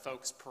stuff that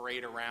folks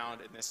parade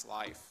around in this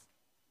life.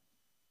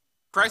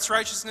 Christ's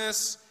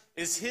righteousness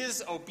is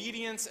his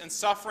obedience and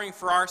suffering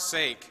for our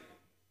sake.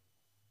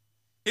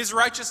 His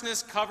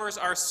righteousness covers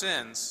our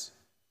sins.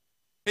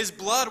 His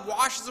blood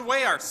washes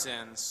away our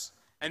sins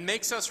and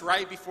makes us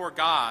right before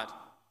God.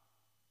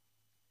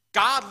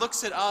 God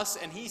looks at us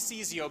and he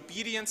sees the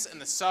obedience and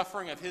the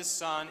suffering of his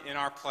Son in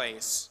our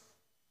place.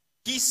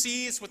 He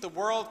sees what the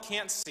world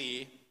can't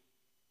see,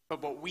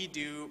 but what we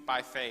do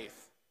by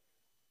faith.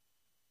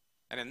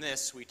 And in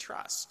this we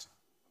trust.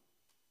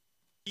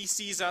 He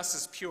sees us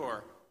as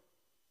pure.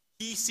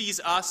 He sees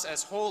us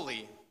as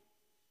holy.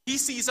 He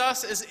sees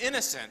us as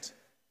innocent.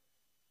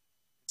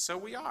 So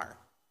we are,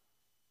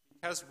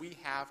 because we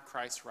have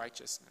Christ's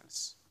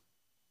righteousness.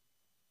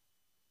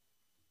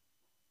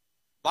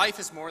 Life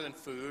is more than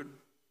food.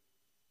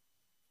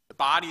 The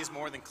body is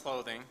more than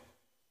clothing.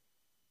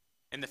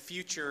 And the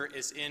future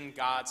is in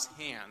God's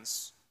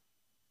hands.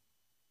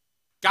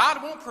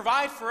 God won't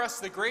provide for us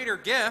the greater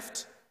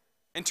gift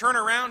and turn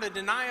around and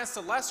deny us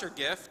the lesser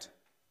gift.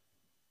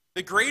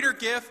 The greater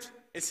gift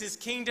is his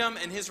kingdom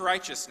and his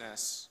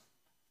righteousness.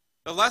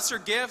 The lesser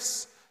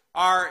gifts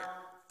are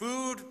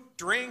food,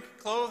 drink,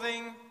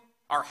 clothing,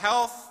 our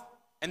health,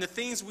 and the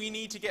things we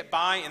need to get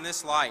by in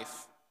this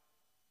life.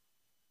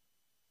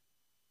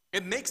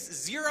 It makes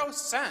zero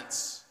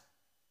sense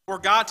for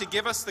God to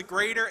give us the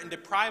greater and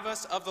deprive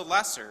us of the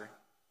lesser.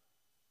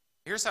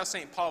 Here's how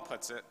St. Paul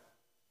puts it.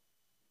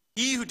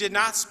 He who did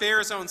not spare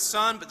his own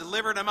Son, but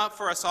delivered him up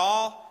for us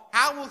all,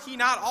 how will he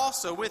not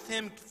also with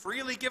him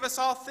freely give us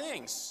all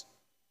things?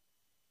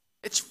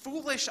 It's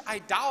foolish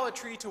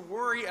idolatry to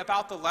worry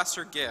about the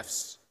lesser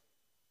gifts.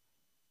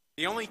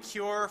 The only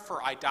cure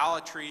for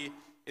idolatry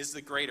is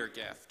the greater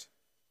gift.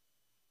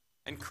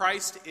 And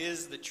Christ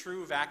is the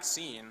true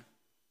vaccine,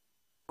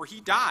 for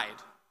he died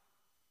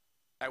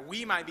that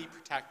we might be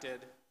protected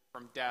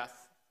from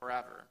death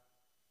forever.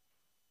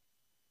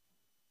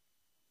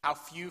 How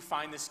few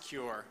find this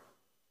cure.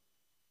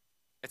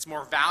 It's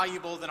more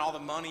valuable than all the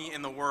money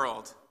in the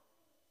world.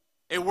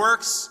 It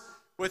works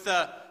with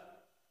a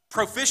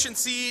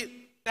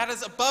proficiency that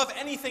is above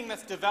anything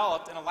that's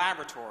developed in a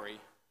laboratory.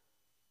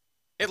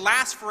 It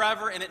lasts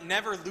forever and it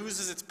never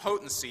loses its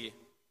potency.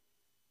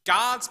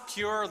 God's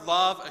pure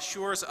love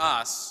assures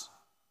us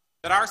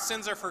that our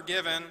sins are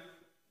forgiven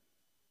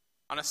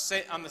on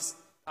the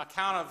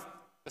account of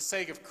the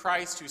sake of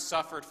Christ who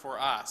suffered for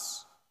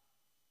us.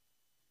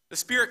 The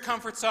Spirit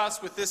comforts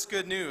us with this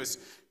good news.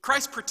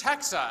 Christ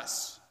protects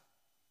us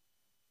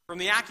from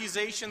the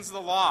accusations of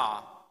the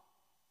law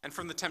and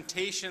from the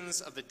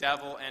temptations of the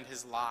devil and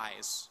his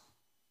lies.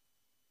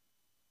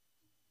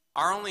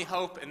 Our only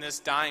hope in this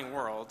dying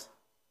world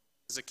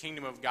is the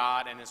kingdom of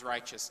God and his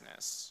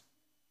righteousness.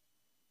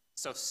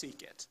 So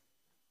seek it.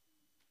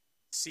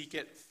 Seek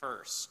it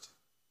first.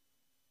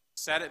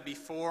 Set it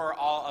before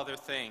all other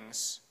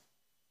things,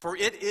 for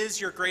it is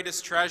your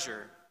greatest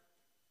treasure.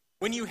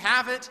 When you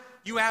have it,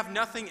 you have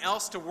nothing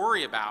else to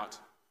worry about.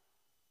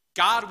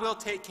 God will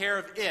take care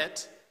of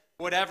it,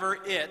 whatever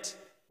it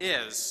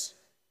is.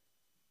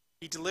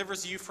 He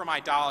delivers you from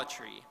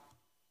idolatry.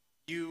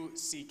 You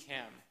seek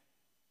him.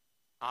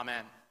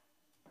 Amen.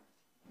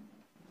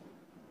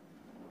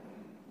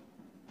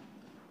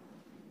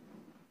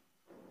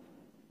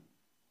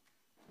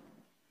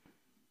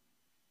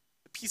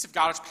 The peace of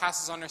God which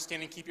passes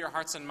understanding, keep your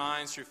hearts and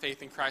minds through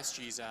faith in Christ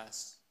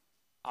Jesus.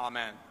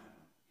 Amen.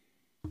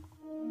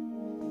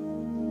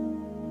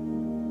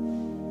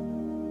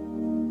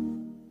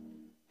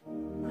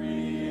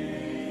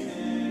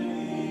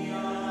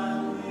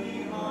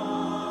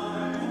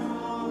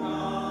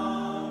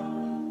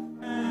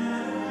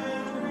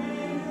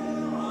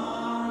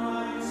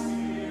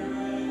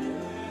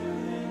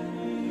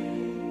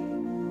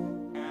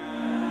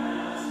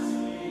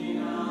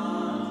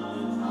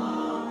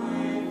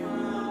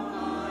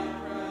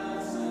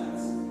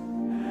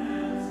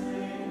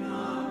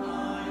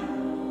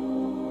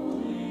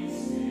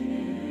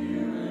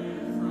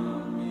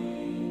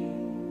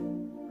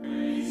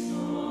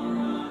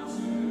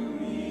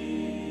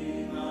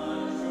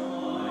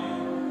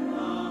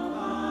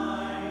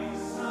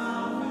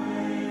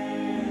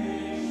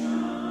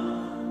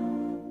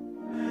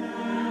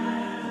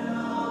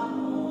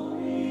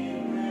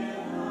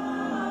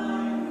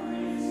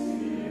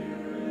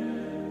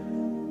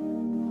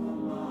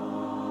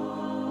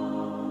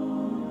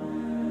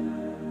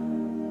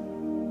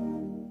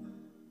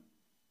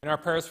 our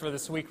prayers for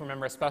this week,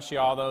 remember especially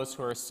all those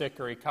who are sick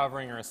or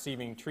recovering or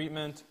receiving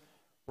treatment.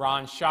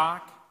 Ron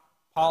Schock,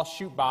 Paul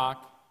Schutbach,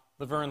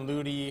 Laverne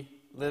Ludy,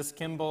 Liz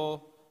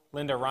Kimball,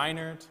 Linda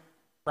Reinert,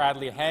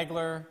 Bradley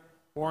Hagler,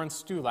 Warren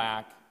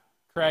Stulak,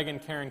 Craig and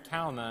Karen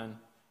Kalman,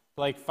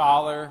 Blake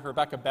Fowler,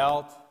 Rebecca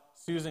Belt,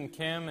 Susan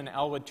Kim, and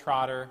Elwood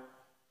Trotter,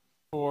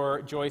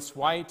 for Joyce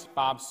White,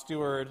 Bob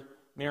Stewart,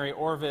 Mary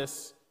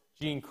Orvis,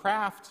 Jean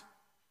Kraft,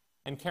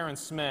 and Karen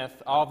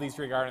Smith, all of these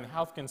regarding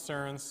health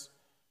concerns.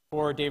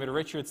 For David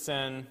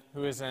Richardson,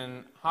 who is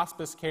in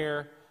hospice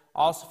care,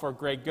 also for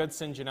Greg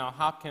Goodson, Janelle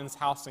Hopkins,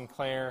 Hal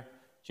Sinclair,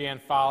 Jan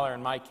Fowler,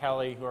 and Mike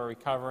Kelly, who are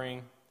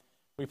recovering.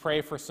 We pray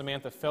for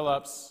Samantha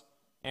Phillips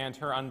and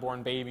her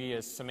unborn baby,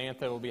 as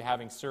Samantha will be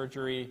having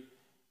surgery.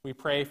 We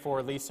pray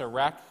for Lisa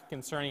Reck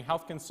concerning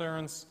health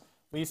concerns.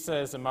 Lisa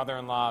is the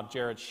mother-in-law of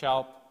Jared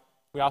Shelp.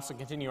 We also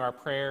continue our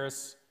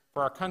prayers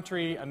for our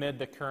country amid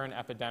the current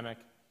epidemic.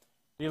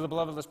 Dearly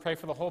beloved, let's pray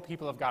for the whole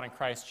people of God in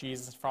Christ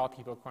Jesus, for all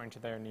people according to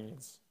their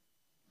needs.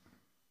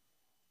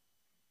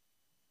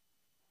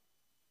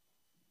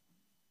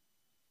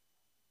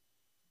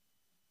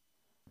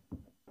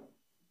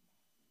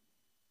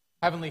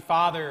 Heavenly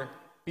Father,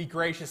 be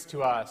gracious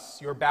to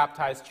us, your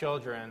baptized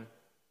children.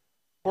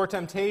 For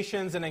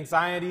temptations and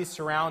anxieties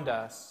surround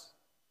us.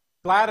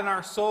 Gladden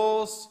our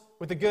souls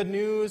with the good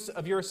news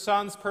of your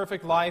Son's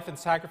perfect life and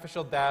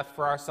sacrificial death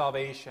for our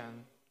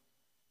salvation.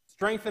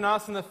 Strengthen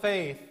us in the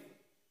faith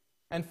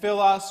and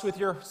fill us with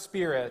your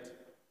Spirit,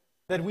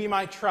 that we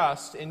might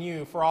trust in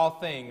you for all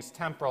things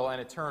temporal and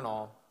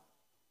eternal.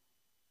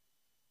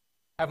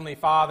 Heavenly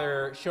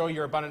Father, show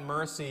your abundant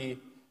mercy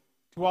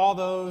to all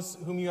those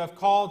whom you have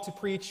called to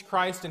preach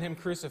Christ and him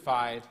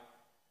crucified.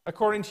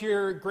 According to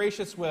your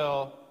gracious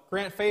will,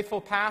 grant faithful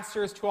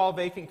pastors to all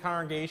vacant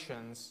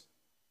congregations,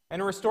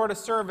 and restore to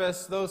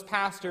service those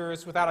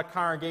pastors without a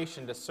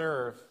congregation to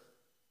serve.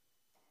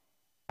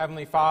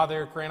 Heavenly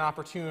Father, grant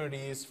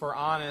opportunities for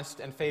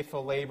honest and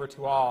faithful labor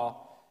to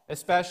all,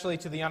 especially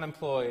to the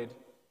unemployed,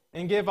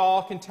 and give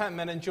all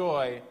contentment and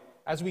joy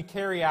as we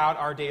carry out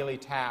our daily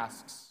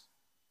tasks.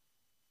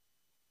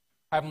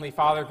 Heavenly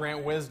Father,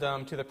 grant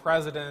wisdom to the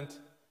President,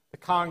 the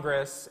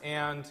Congress,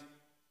 and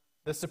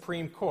the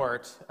Supreme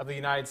Court of the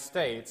United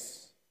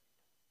States,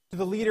 to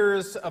the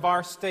leaders of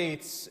our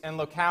states and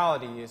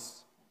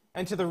localities,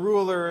 and to the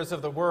rulers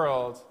of the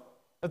world,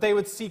 that they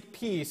would seek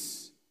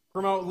peace,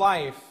 promote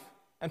life,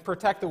 and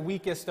protect the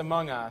weakest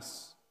among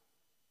us.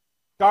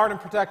 Guard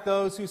and protect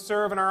those who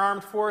serve in our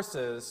armed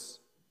forces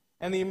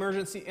and the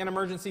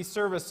emergency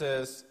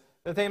services,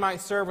 that they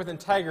might serve with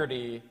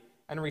integrity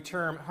and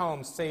return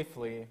home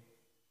safely.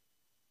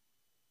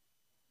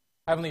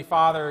 Heavenly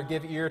Father,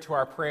 give ear to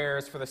our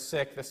prayers for the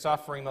sick, the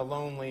suffering, the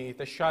lonely,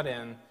 the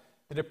shut-in,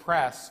 the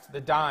depressed,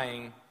 the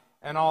dying,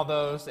 and all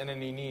those in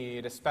any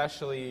need,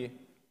 especially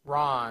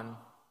Ron,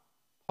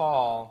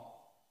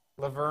 Paul,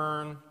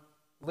 Laverne,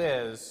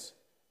 Liz,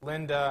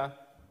 Linda,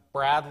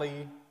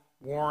 Bradley,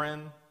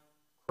 Warren,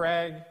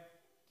 Craig,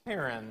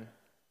 Karen,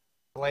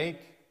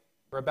 Blake,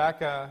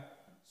 Rebecca,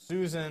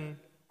 Susan,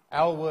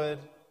 Elwood,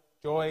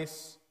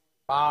 Joyce,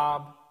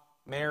 Bob,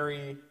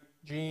 Mary,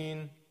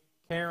 Jean,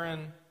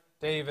 Karen,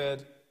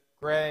 David,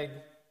 Greg,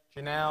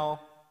 Janelle,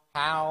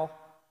 Hal,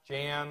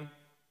 Jan,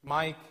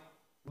 Mike,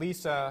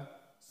 Lisa,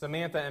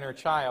 Samantha and her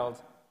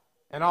child,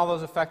 and all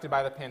those affected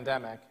by the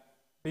pandemic.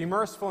 Be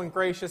merciful and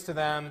gracious to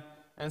them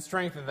and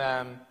strengthen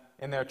them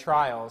in their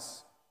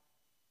trials.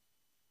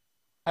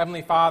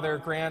 Heavenly Father,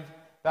 grant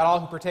that all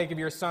who partake of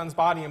your Son's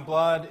body and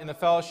blood in the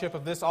fellowship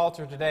of this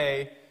altar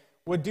today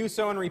would do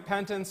so in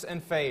repentance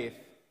and faith,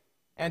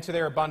 and to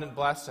their abundant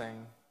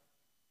blessing.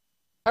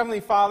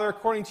 Heavenly Father,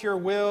 according to your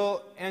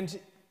will and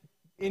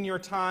in your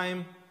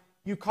time,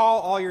 you call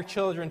all your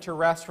children to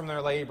rest from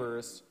their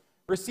labors.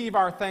 Receive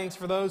our thanks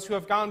for those who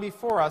have gone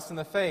before us in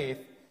the faith,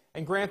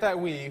 and grant that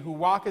we, who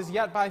walk as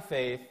yet by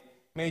faith,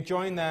 may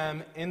join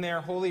them in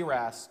their holy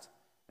rest,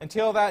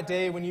 until that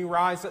day when you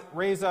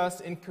raise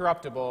us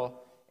incorruptible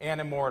and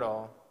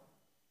immortal.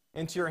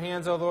 Into your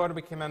hands, O Lord,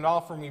 we commend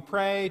all from we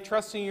pray,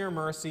 trusting your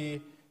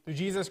mercy, through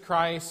Jesus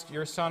Christ,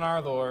 your Son,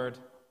 our Lord.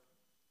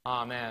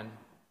 Amen.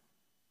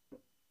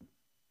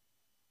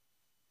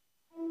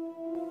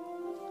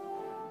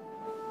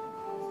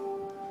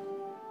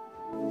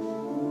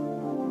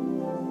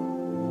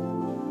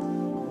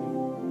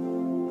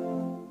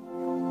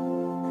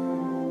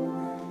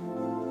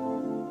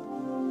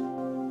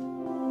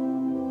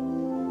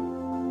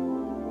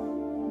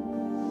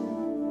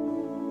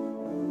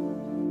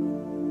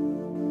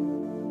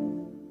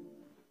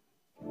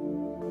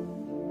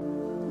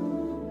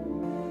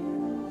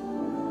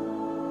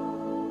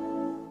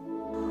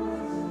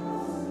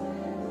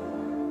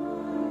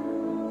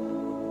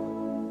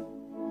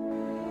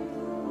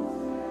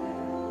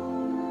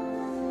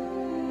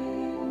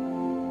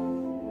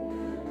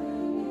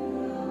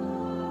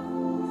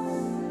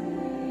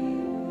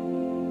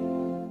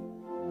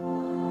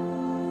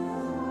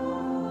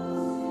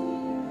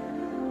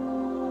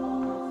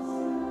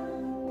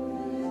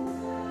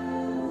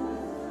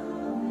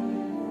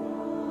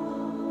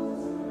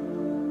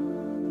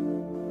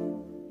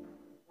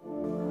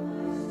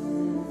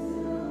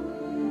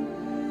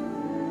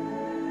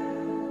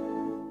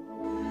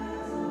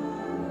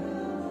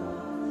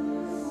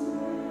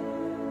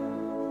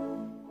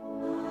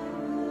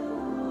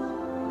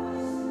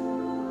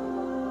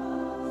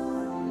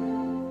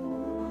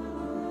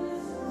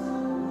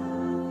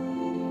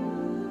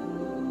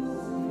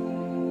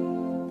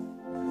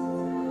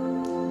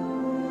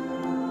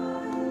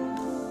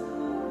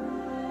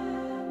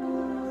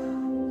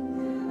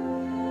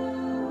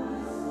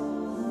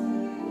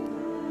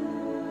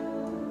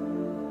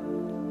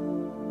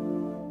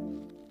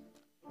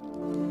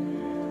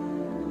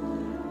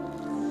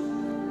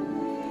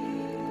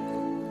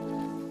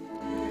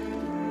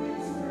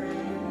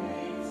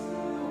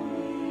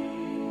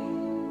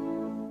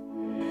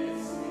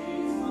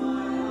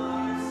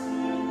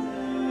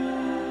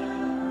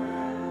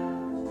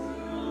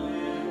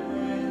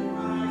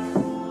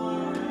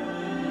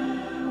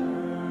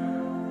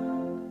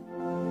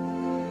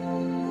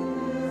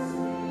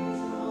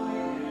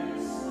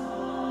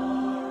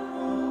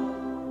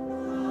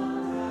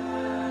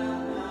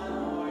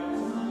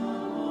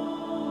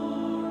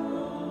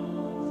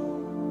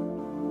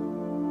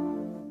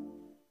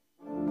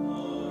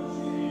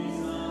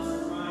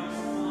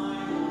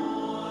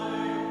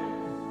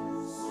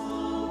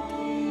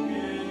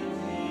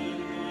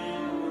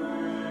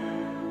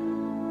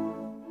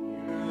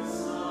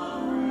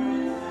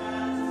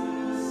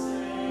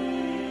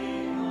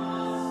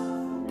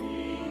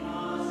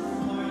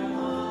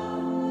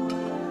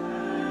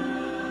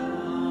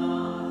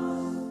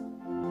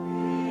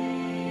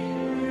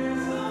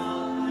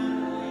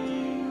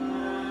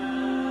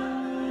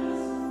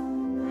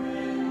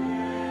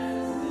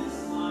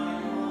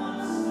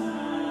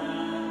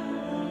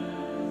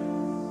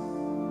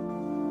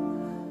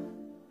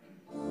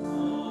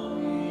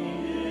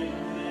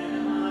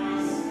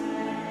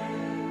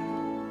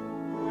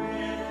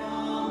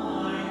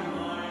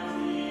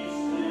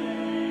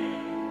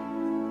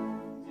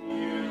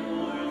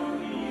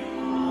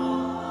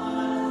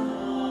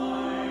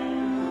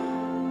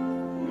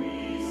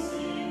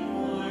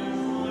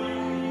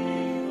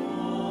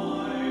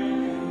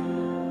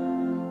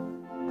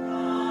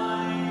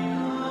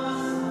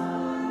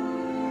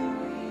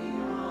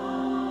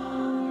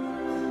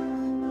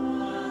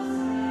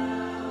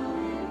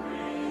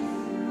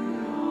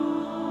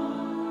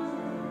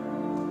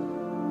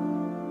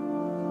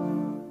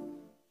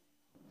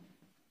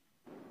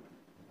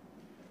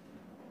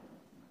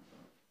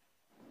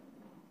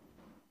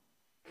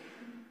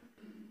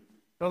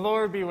 The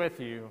Lord be with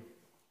you.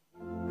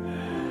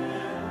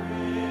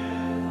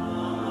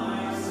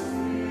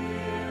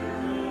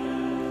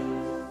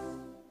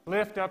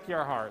 Lift up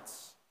your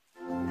hearts.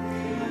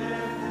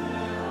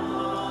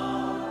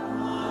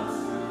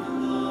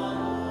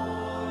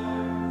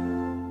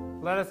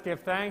 Let us give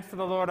thanks to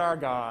the Lord our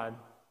God.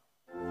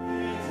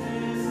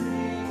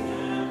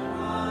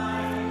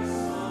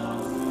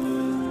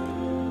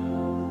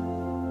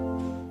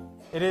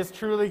 It is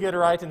truly good,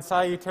 right, and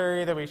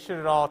salutary that we should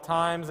at all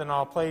times and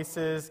all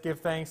places give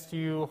thanks to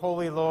you,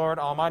 Holy Lord,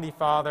 Almighty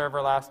Father,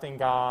 everlasting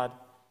God,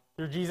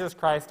 through Jesus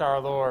Christ our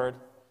Lord,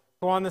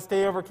 who on this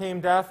day overcame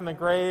death and the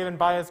grave, and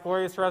by his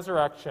glorious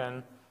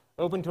resurrection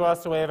opened to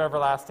us the way of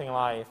everlasting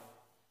life.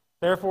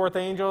 Therefore, with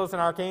angels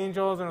and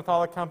archangels and with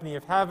all the company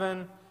of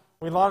heaven,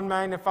 we laud and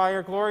magnify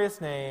your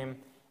glorious name,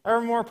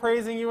 evermore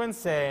praising you and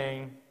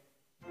saying,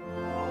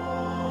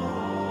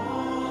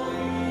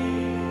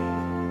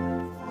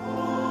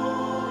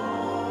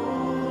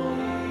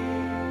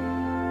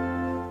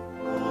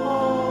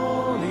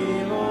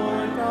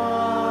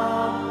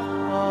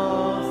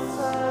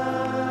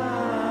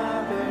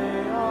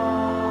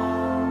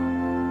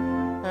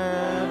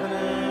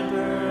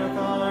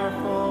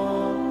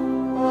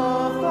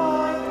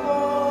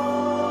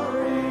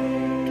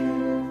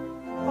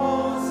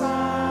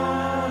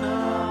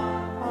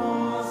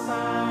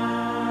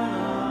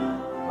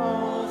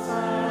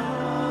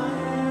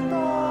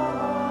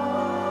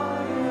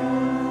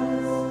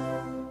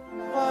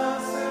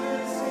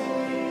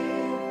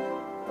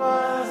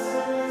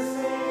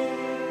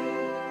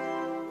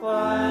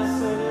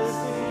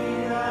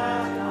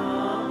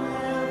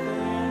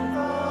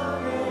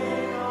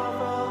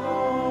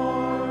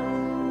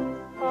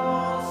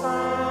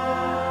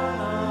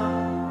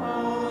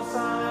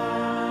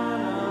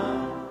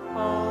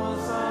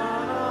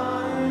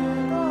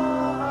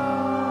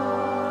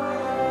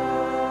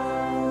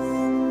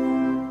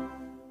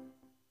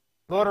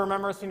 Lord,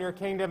 remember us in your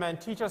kingdom and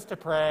teach us to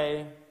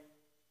pray.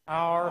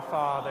 Our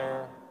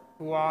Father,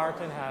 who art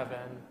in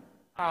heaven,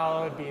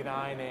 hallowed be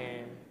thy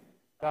name.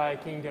 Thy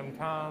kingdom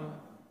come,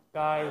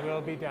 thy will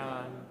be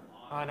done,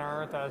 on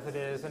earth as it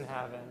is in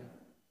heaven.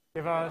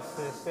 Give us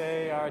this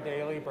day our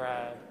daily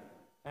bread,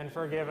 and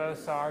forgive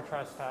us our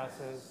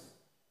trespasses,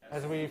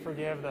 as we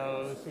forgive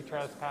those who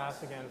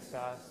trespass against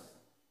us.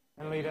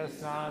 And lead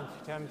us not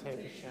into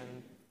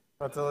temptation,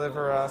 but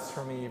deliver us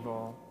from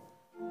evil.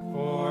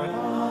 For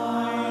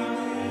thine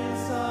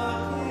is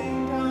the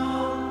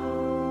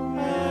kingdom,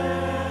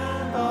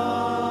 and the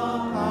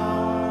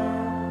power,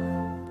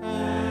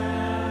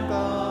 and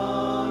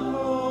the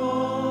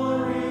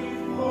glory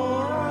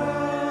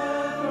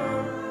forever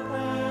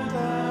and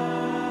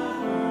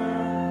ever.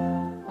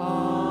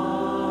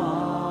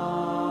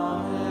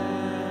 Amen.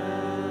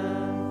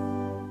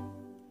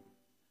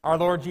 Our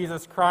Lord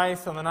Jesus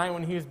Christ, on the night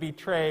when he was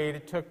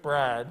betrayed, took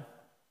bread.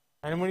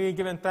 And when he had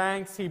given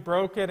thanks, he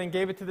broke it and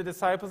gave it to the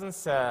disciples and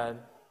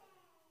said,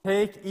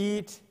 "Take,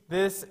 eat,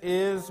 this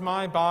is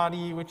my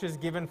body, which is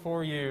given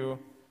for you.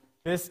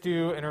 This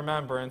do in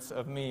remembrance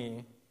of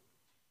me."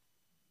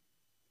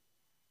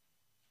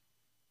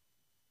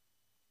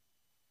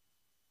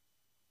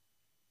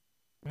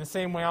 In the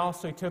same way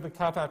also he took the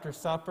cup after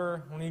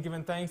supper. When he had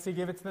given thanks, he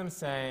gave it to them,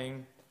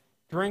 saying,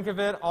 "Drink of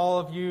it, all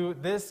of you.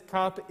 This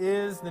cup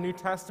is the New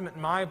Testament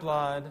in my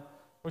blood,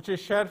 which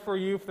is shed for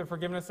you for the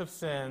forgiveness of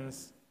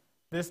sins.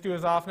 This do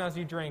as often as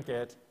you drink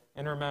it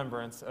in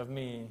remembrance of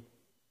me."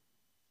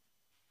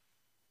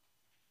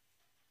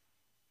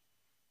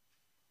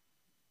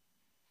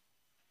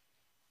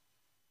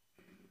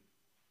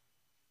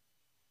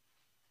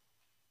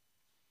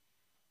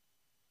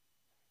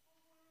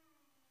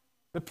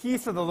 The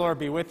peace of the Lord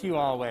be with you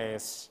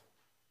always.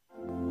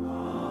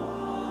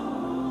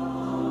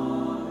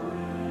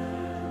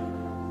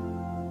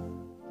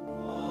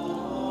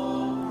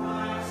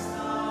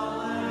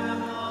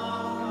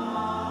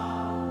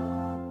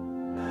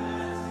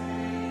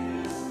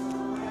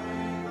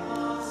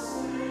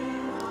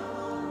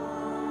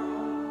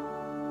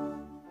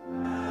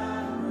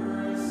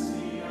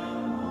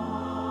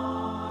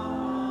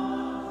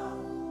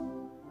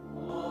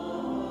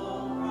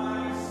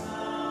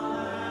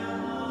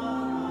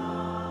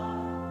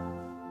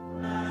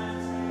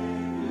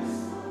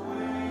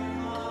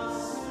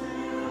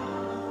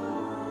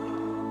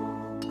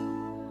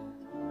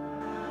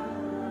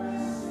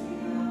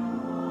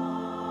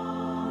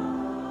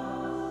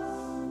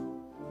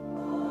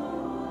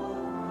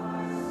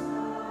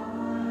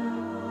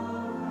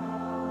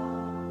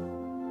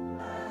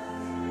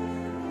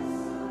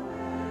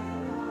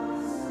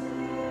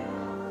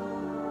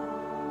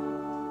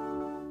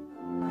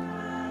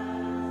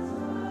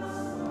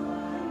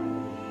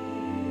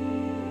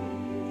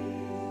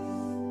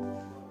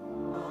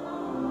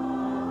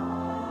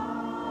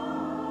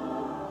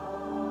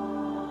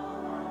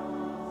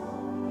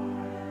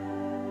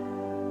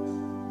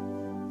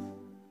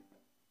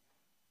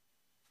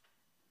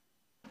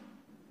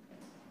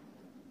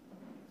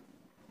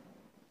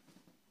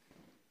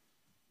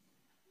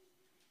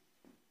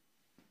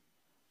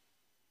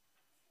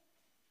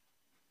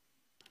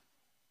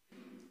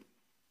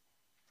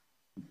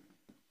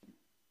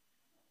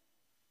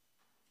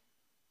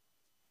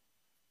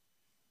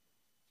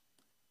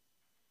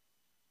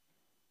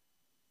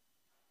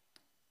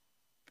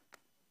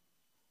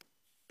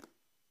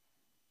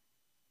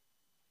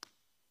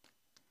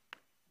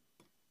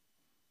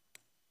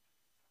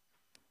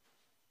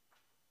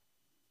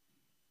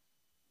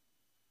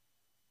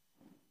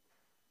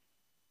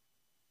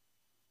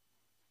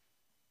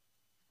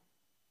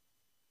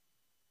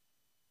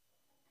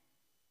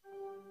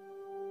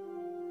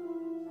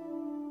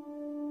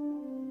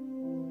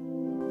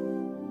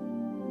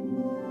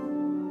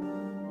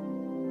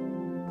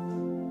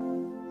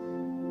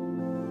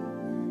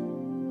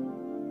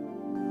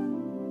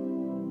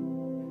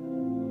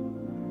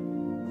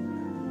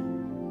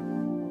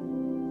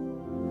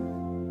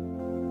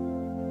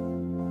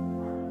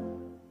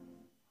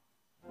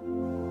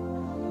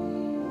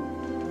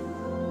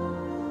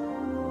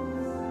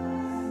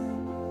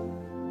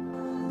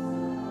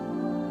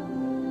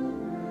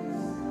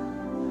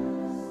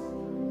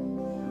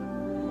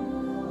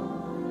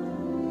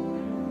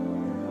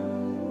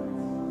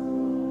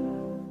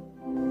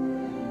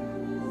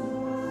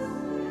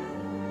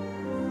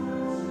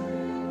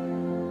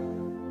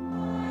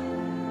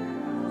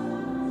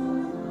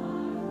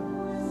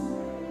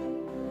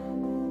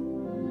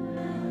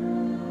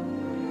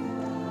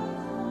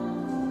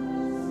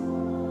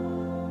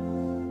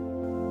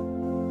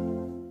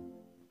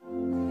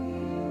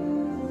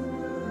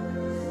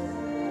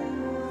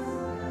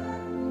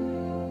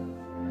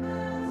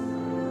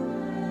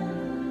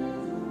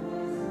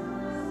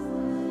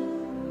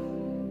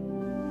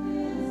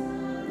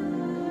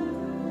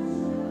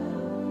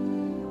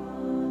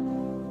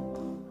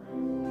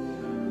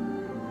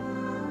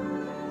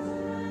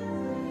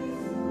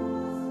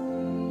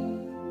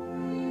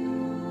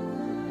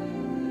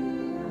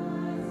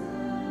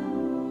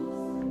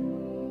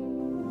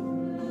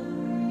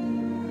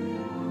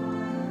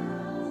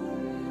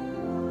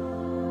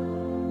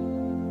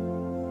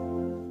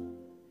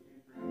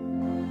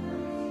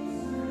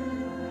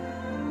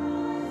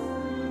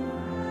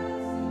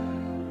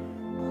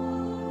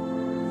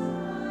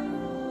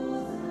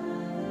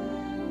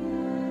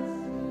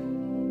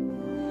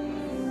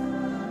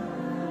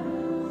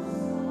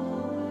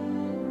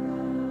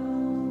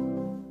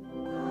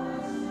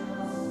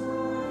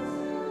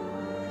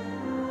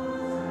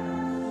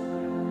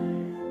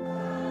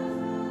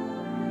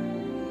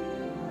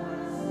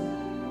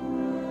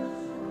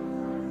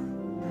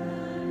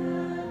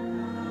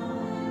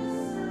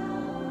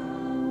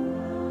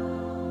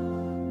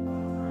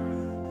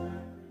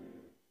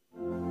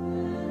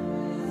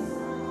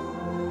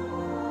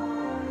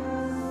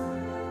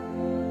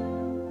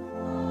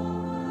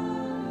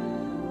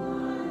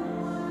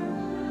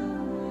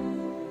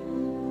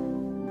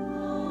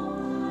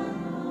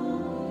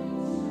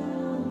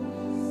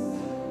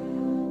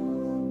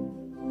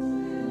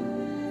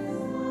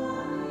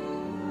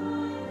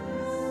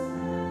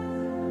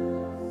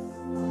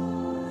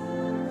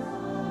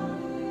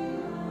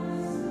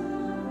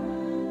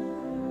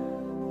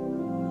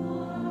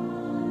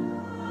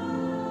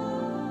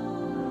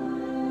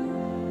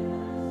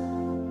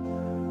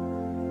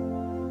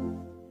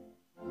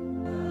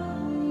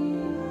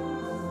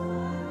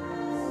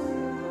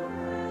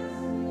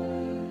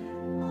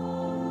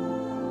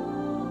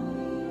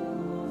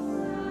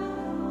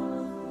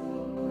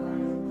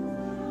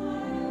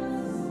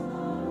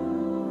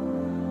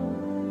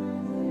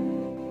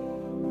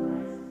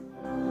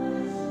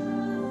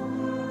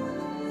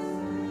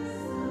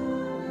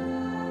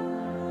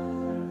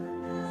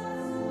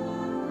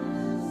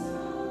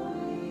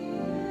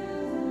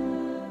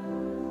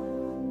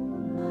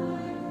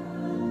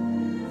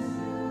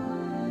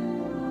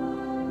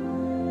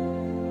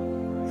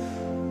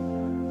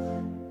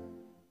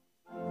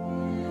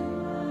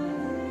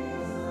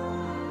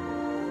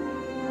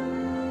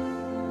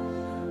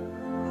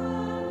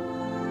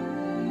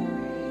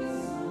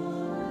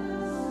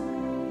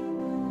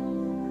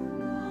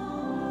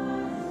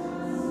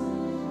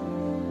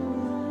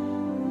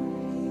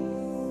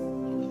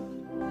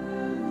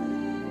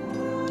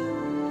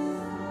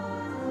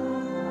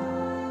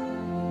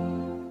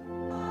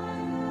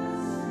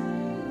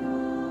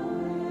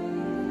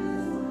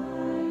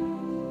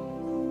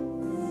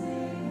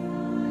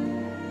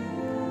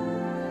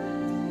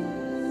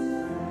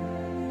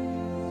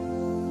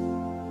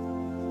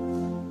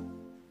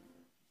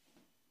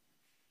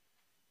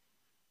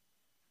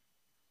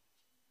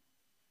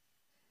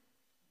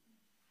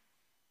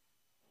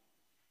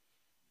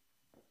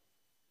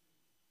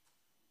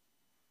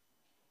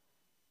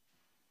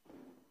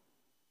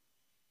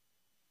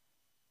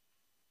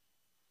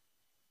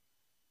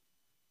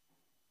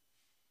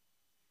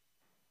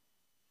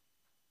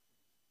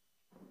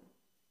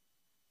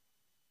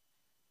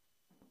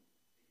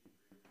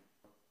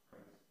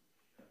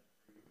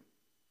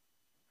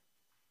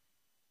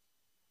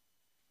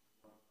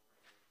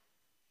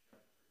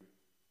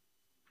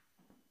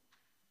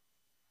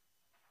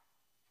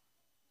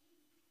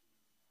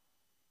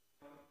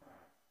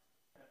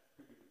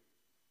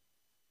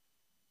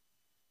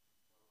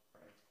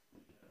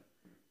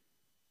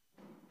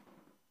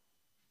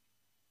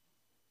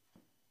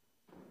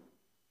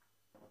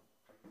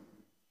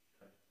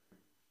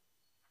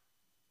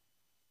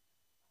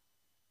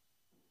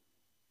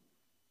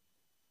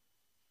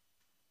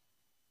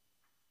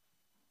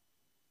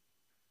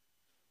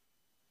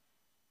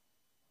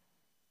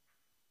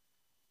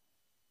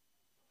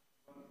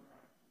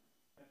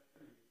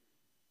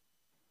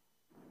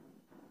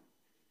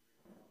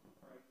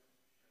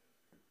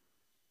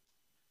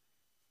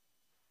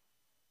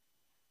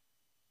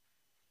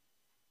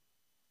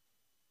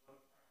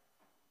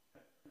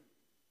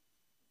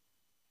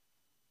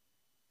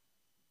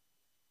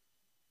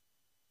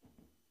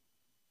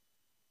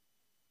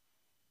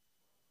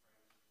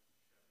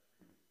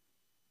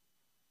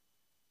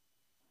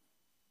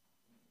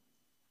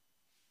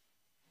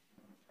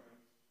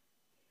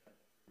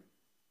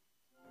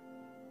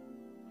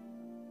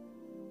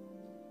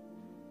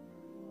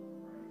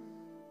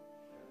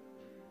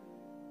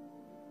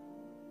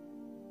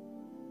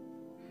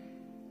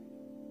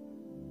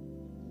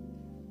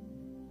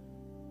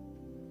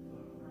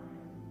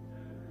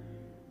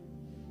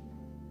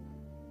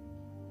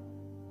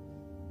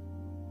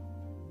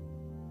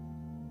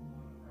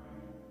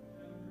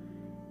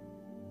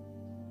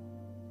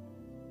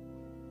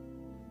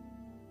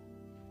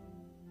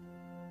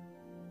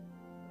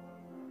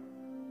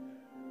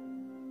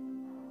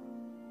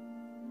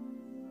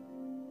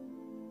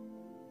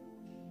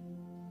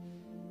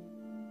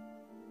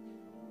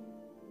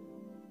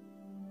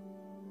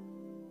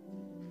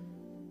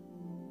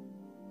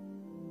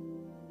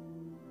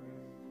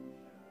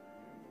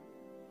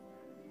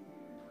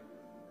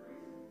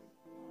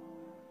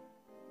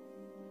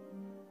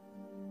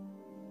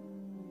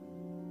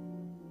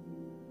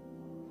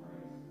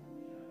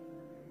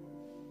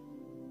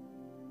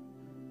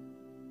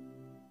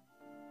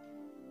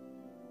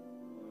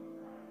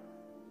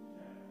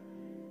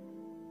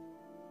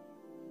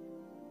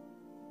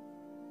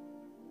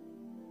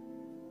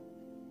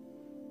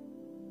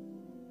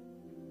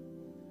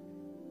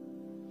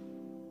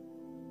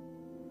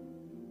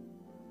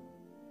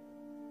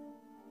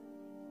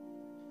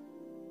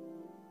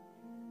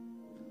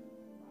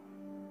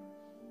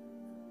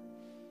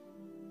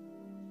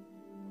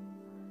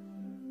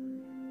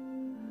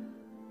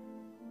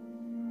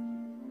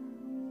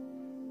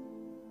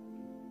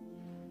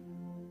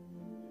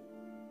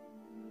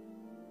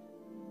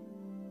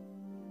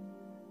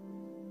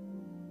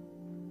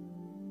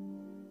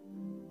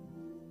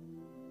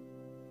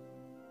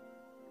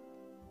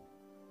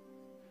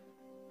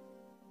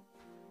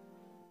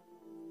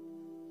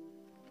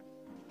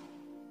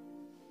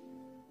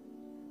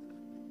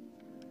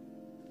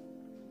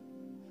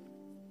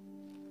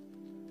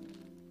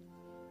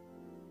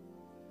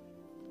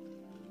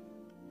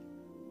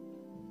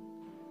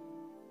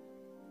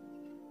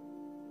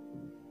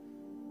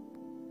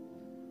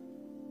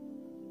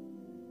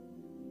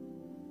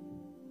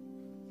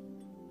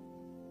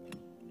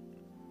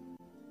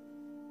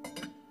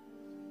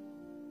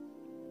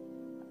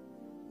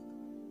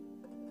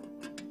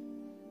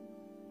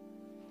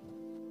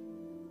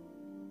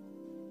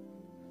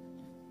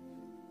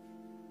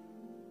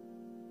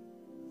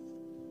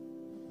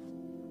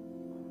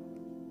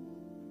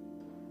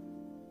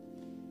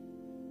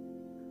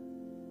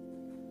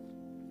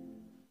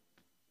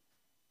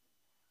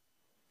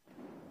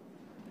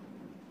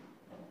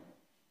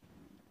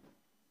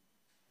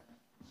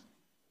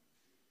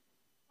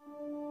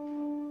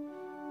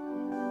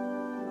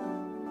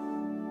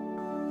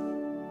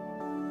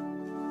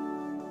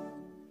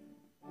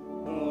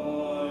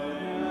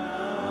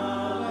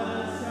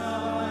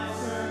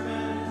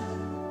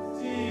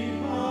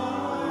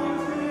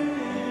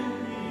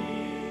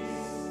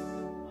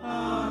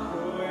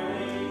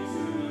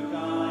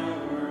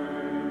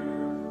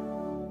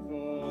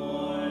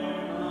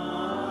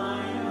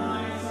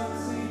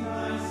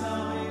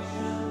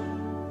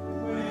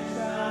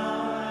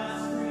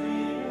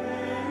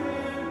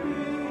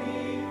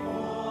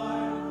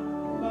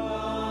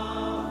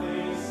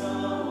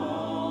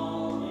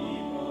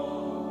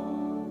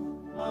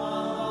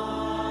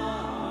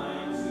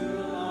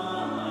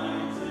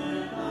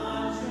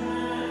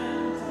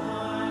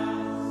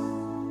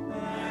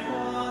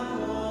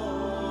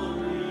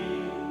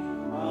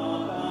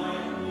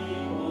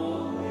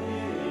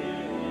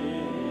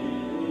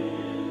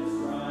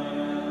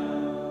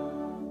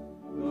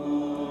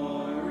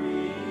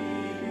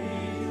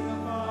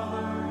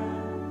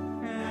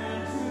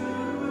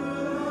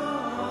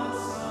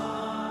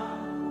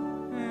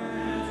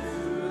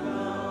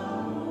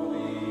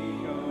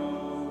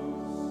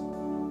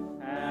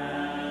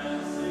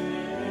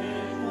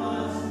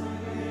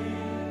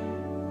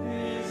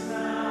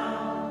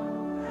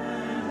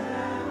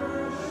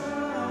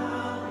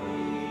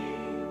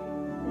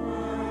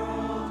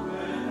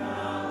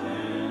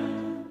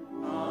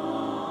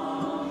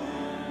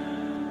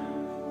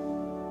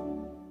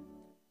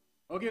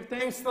 Oh, give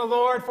thanks to the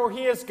Lord, for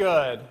he is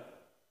good.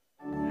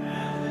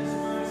 And his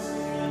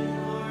mercy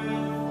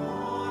endureth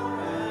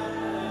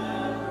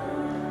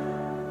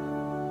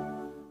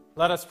forever.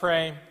 Let us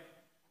pray.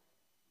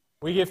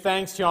 We give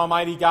thanks to you,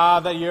 Almighty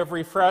God, that you have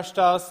refreshed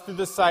us through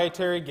the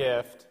salutary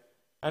gift.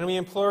 And we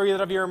implore you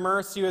that of your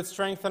mercy you would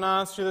strengthen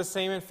us through the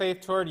same in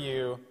faith toward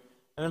you,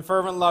 and in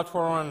fervent love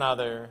toward one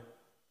another.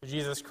 Through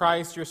Jesus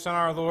Christ, your Son,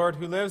 our Lord,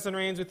 who lives and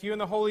reigns with you in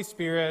the Holy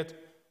Spirit,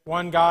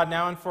 one God,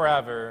 now and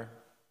forever.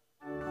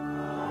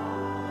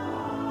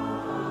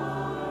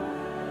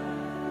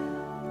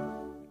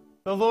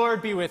 The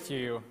Lord be with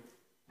you.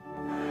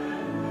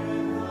 And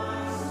with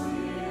thy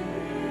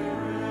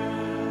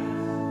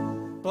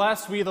spirit.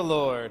 Bless we the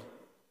Lord.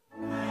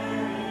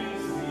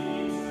 Thanks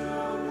be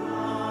to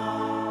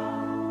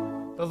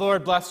God. The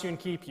Lord bless you and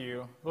keep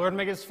you. The Lord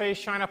make his face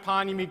shine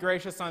upon you and be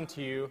gracious unto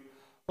you.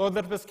 Lord,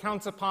 lift up his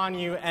countenance upon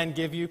you and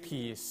give you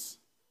peace.